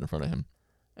don't do that in front of him."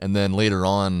 And then later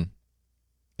on,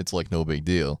 it's like no big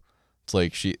deal. It's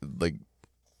like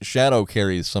Shadow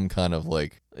carries some kind of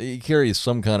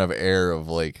air of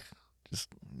just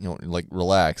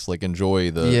relax, enjoy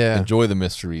the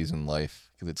mysteries in life,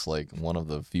 because it's like one of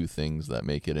the few things that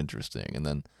make it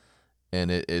interesting.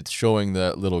 And it's showing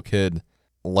that little kid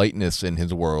lightness in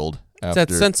his world. It's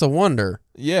that sense of wonder.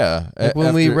 Yeah. Like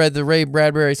when we read the Ray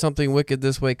Bradbury Something Wicked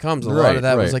This Way Comes, a lot of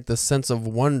that was like the sense of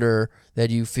wonder that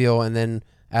you feel, and then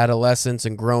adolescence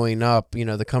and growing up,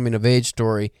 the coming of age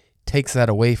story takes that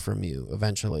away from you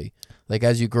eventually. Like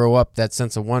as you grow up, that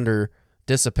sense of wonder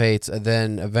dissipates, and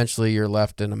then eventually you're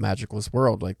left in a magicless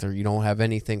world. Like you don't have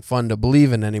anything fun to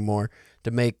believe in anymore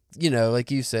to make, like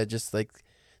you said, just like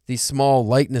these small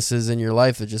lightnesses in your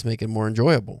life that just make it more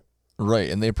enjoyable.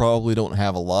 Right, and they probably don't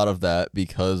have a lot of that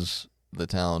because the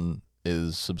town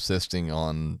is subsisting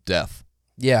on death.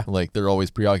 Yeah. Like they're always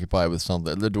preoccupied with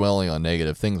something. They're dwelling on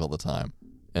negative things all the time.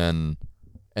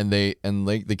 And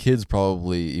the kids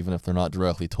probably, even if they're not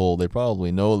directly told, they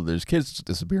probably know that there's kids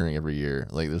disappearing every year.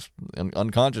 Like this,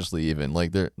 unconsciously even,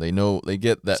 like they know, they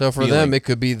get that. So for feeling. them, it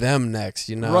could be them next,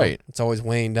 Right. It's always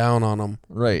weighing down on them.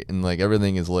 Right, and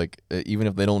everything is even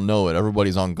if they don't know it,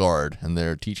 everybody's on guard, and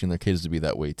they're teaching their kids to be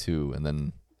that way too.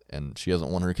 And she doesn't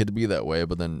want her kid to be that way,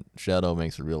 but then Shadow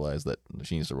makes her realize that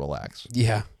she needs to relax.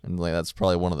 Yeah. And that's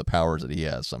probably one of the powers that he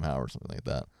has somehow, or something like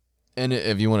that. And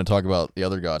if you want to talk about the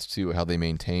other gods too, how they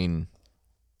maintain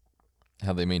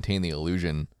the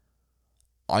illusion,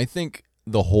 I think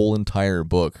the whole entire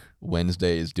book,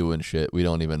 Wednesday is doing shit we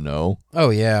don't even know. Oh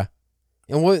yeah,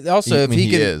 and what also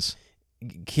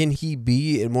can he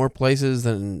be in more places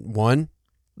than one?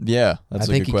 Yeah, that's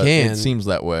I think good he can. It seems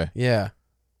that way. Yeah.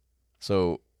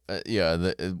 So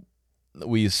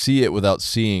we see it without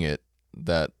seeing it,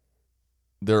 that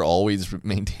they're always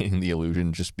maintaining the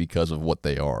illusion just because of what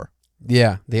they are.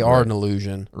 Yeah, they are Right. an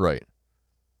illusion. Right.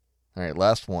 All right,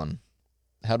 last one.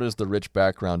 How does the rich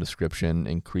background description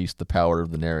increase the power of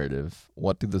the narrative?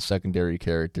 What do the secondary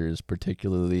characters,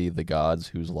 particularly the gods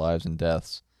whose lives and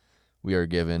deaths we are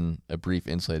given a brief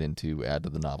insight into, add to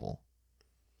the novel?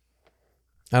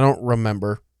 I don't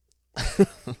remember.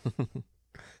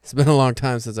 It's been a long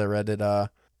time since I read it.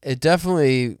 It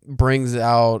definitely brings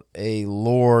out a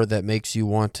lore that makes you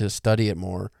want to study it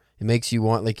more. It makes you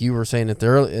want, like you were saying at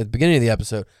the beginning of the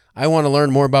episode, I want to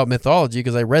learn more about mythology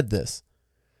because I read this.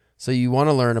 So you want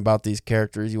to learn about these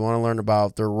characters. You want to learn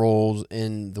about their roles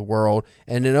in the world.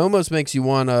 And it almost makes you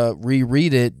want to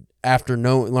reread it after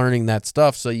learning that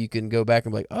stuff so you can go back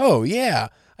and be like, oh, yeah,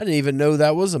 I didn't even know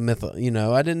that was a myth. I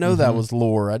didn't know that was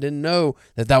lore. I didn't know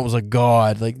that was a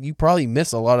god. Like, you probably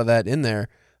miss a lot of that in there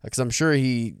because I'm sure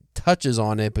he touches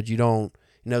on it, but you don't,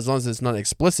 as long as it's not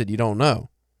explicit, you don't know.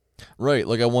 Right.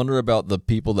 Like, I wonder about the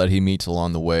people that he meets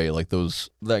along the way, like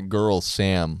that girl,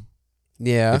 Sam.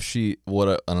 Yeah. If she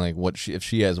if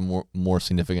she has more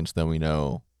significance than we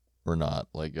know or not.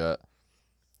 Like, I'm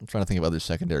trying to think of other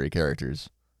secondary characters.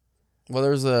 Well,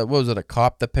 there's a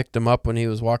cop that picked him up when he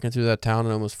was walking through that town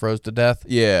and almost froze to death.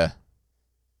 Yeah.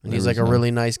 And he's like a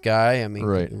really nice guy. I mean,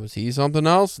 right. Was he something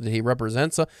else? Did he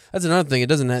represent something? That's another thing.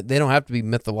 They don't have to be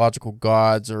mythological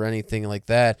gods or anything like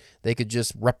that. They could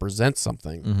just represent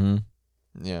something. Mm-hmm.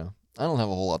 Yeah. I don't have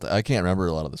a whole lot. I can't remember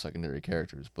a lot of the secondary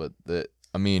characters, but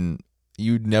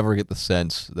you'd never get the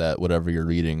sense that whatever you're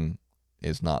reading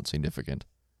is not significant.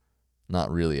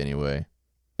 Not really, anyway.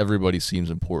 Everybody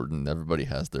seems important. Everybody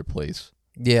has their place.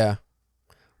 Yeah.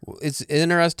 It's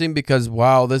interesting because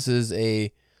while this is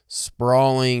a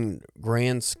sprawling,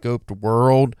 grand-scoped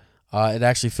world, it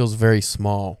actually feels very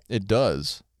small. It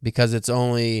does. Because it's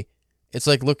like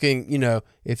looking,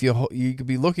 if you could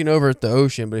be looking over at the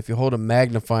ocean, but if you hold a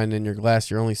magnifying in your glass,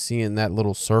 you're only seeing that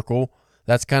little circle.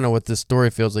 That's kind of what this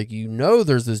story feels like.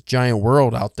 There's this giant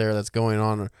world out there that's going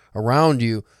on around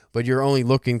you, but you're only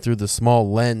looking through the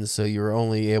small lens, so you're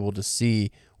only able to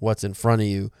see what's in front of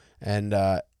you. And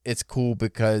it's cool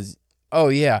because,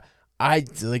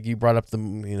 like you brought up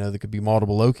there could be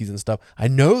multiple Lokis and stuff. I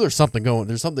know there's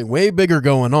something way bigger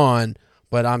going on,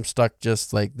 but I'm stuck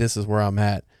just like, this is where I'm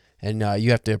at. And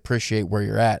you have to appreciate where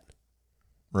you're at.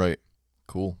 Right.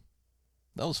 Cool.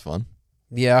 That was fun.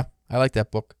 Yeah, I like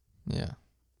that book. Yeah.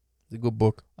 It's a good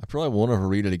book. I probably won't ever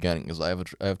read it again because I have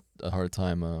a hard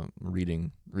time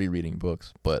rereading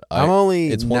books. But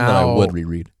it's one that I would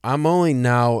reread. I'm only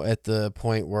now at the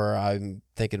point where I'm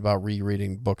thinking about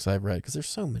rereading books I've read because there's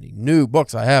so many new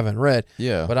books I haven't read.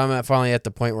 Yeah. But I'm finally at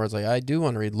the point where it's like, I do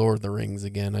want to read Lord of the Rings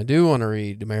again. I do want to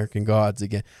read American Gods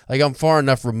again. Like, I'm far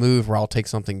enough removed where I'll take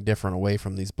something different away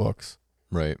from these books.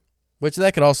 Right. Which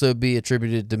that could also be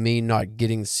attributed to me not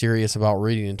getting serious about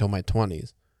reading until my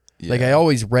 20s. Yeah. Like, I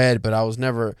always read, but I was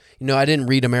never, I didn't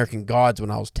read American Gods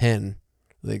when I was 10.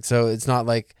 Like, so it's not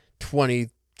like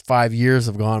 25 years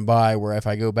have gone by where if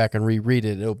I go back and reread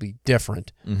it, it'll be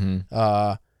different. Mm-hmm.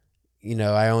 I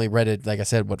only read it, like I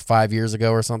said, 5 years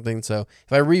ago or something. So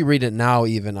if I reread it now,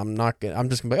 even, I'm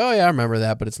just gonna be, oh yeah, I remember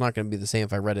that, but it's not gonna be the same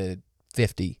if I read it at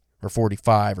 50 or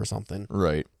 45 or something.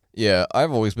 Right. Yeah,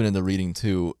 I've always been into reading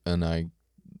too, and I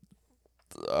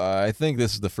think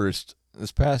this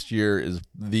past year is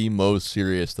the most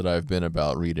serious that I've been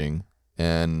about reading,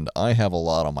 and I have a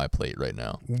lot on my plate right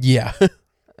now. Yeah.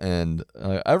 And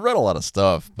I've read a lot of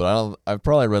stuff, but I've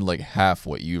probably read like half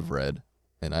what you've read,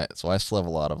 and so I still have a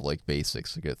lot of like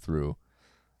basics to get through,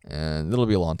 and it'll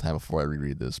be a long time before I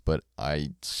reread this, but I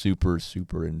super,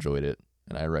 super enjoyed it,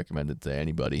 and I recommend it to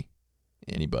anybody.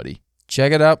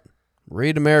 Check it out.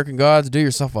 Read American Gods. Do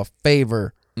yourself a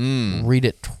favor. Read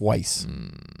it twice.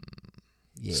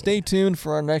 Yeah. Stay tuned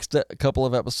for our next couple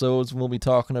of episodes. We'll be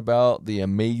talking about the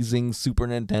amazing Super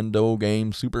Nintendo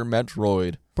game Super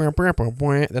Metroid.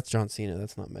 That's John Cena.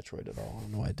 That's not Metroid at all. I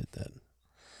don't know why I did that.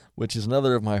 Which is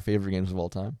another of my favorite games of all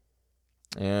time.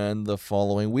 And the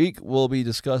following week, we'll be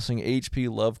discussing H.P.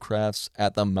 Lovecraft's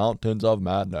At the Mountains of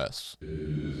Madness.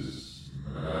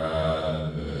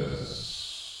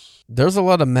 There's a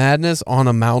lot of madness on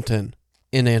a mountain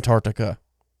in Antarctica.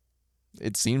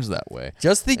 It seems that way.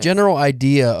 Just the general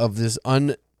idea of this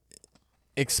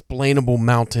unexplainable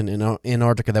mountain in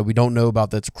Antarctica that we don't know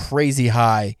about that's crazy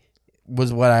high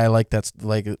was what I like. That's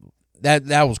like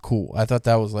that was cool. I thought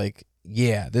that was like,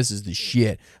 yeah, this is the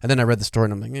shit. And then I read the story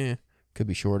and I'm like, could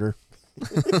be shorter.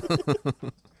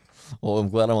 Well, I'm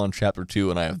glad I'm on chapter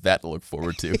 2 and I have that to look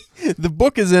forward to. The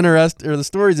book is interesting, or the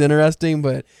story's interesting,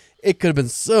 but it could have been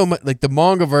so much. Like the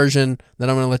manga version that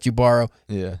I'm going to let you borrow,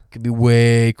 could be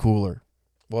way cooler.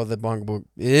 Well, the manga book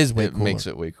is way cooler. It makes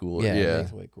it way cooler. Yeah, Yeah, it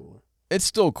makes it way cooler. It's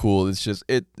still cool. It's just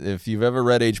if you've ever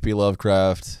read H.P.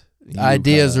 Lovecraft,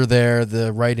 Ideas are there.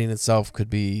 The writing itself could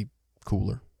be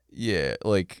cooler. Yeah,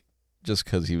 like just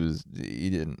because he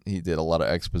did a lot of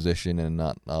exposition and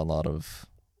not a lot of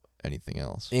anything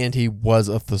else. And he was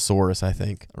a thesaurus, I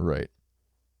think. Right.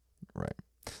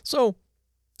 So,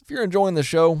 if you're enjoying the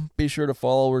show, be sure to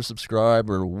follow or subscribe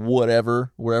or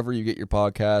whatever, wherever you get your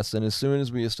podcasts. And as soon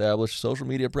as we establish social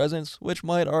media presence, which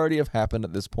might already have happened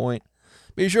at this point,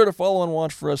 be sure to follow and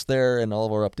watch for us there and all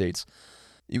of our updates.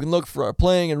 You can look for our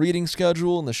playing and reading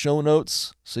schedule in the show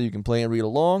notes so you can play and read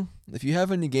along. If you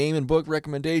have any game and book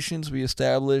recommendations, we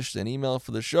established an email for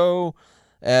the show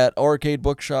at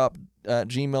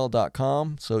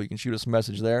arcadebookshop@gmail.com, so you can shoot us a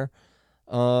message there.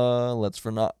 Let's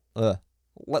not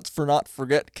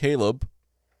forget Caleb.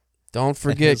 Don't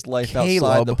forget his life Caleb,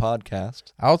 outside the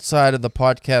podcast. Outside of the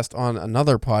podcast on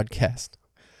another podcast.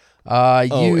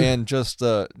 And just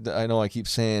I know I keep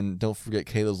saying don't forget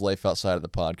Caleb's life outside of the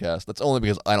podcast. That's only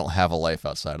because I don't have a life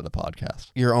outside of the podcast.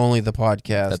 You're only the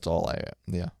podcast. That's all I am.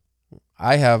 Yeah.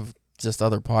 I have just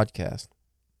other podcasts.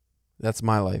 That's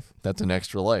my life. That's an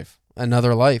extra life.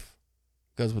 Another life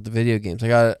goes with the video games. I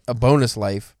got a bonus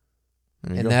life,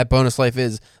 and that bonus life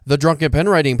is the Drunken Pen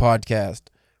Writing Podcast,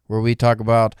 where we talk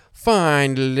about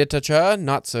fine literature,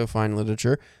 not so fine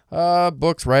literature,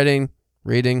 books, writing,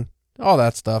 reading, all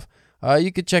that stuff.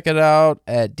 You could check it out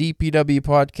at DPW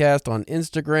Podcast on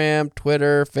Instagram,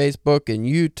 Twitter, Facebook, and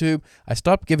YouTube. I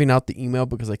stopped giving out the email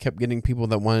because I kept getting people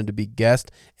that wanted to be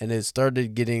guests, and it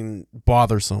started getting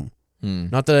bothersome.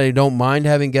 Not that I don't mind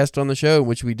having guests on the show,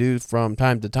 which we do from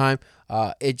time to time.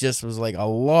 It just was like a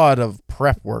lot of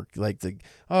prep work. Like,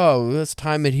 let's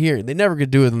time it here. They never could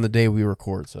do it on the day we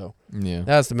record, so yeah,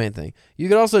 that's the main thing. You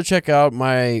can also check out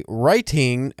my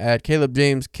writing at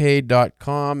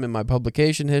calebjamesk.com and my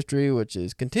publication history, which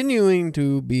is continuing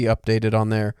to be updated on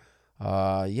there.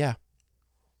 Yeah.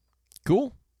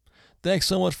 Cool. Thanks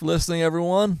so much for listening,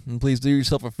 everyone. And please do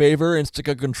yourself a favor and stick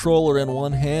a controller in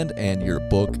one hand and your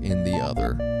book in the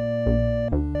other.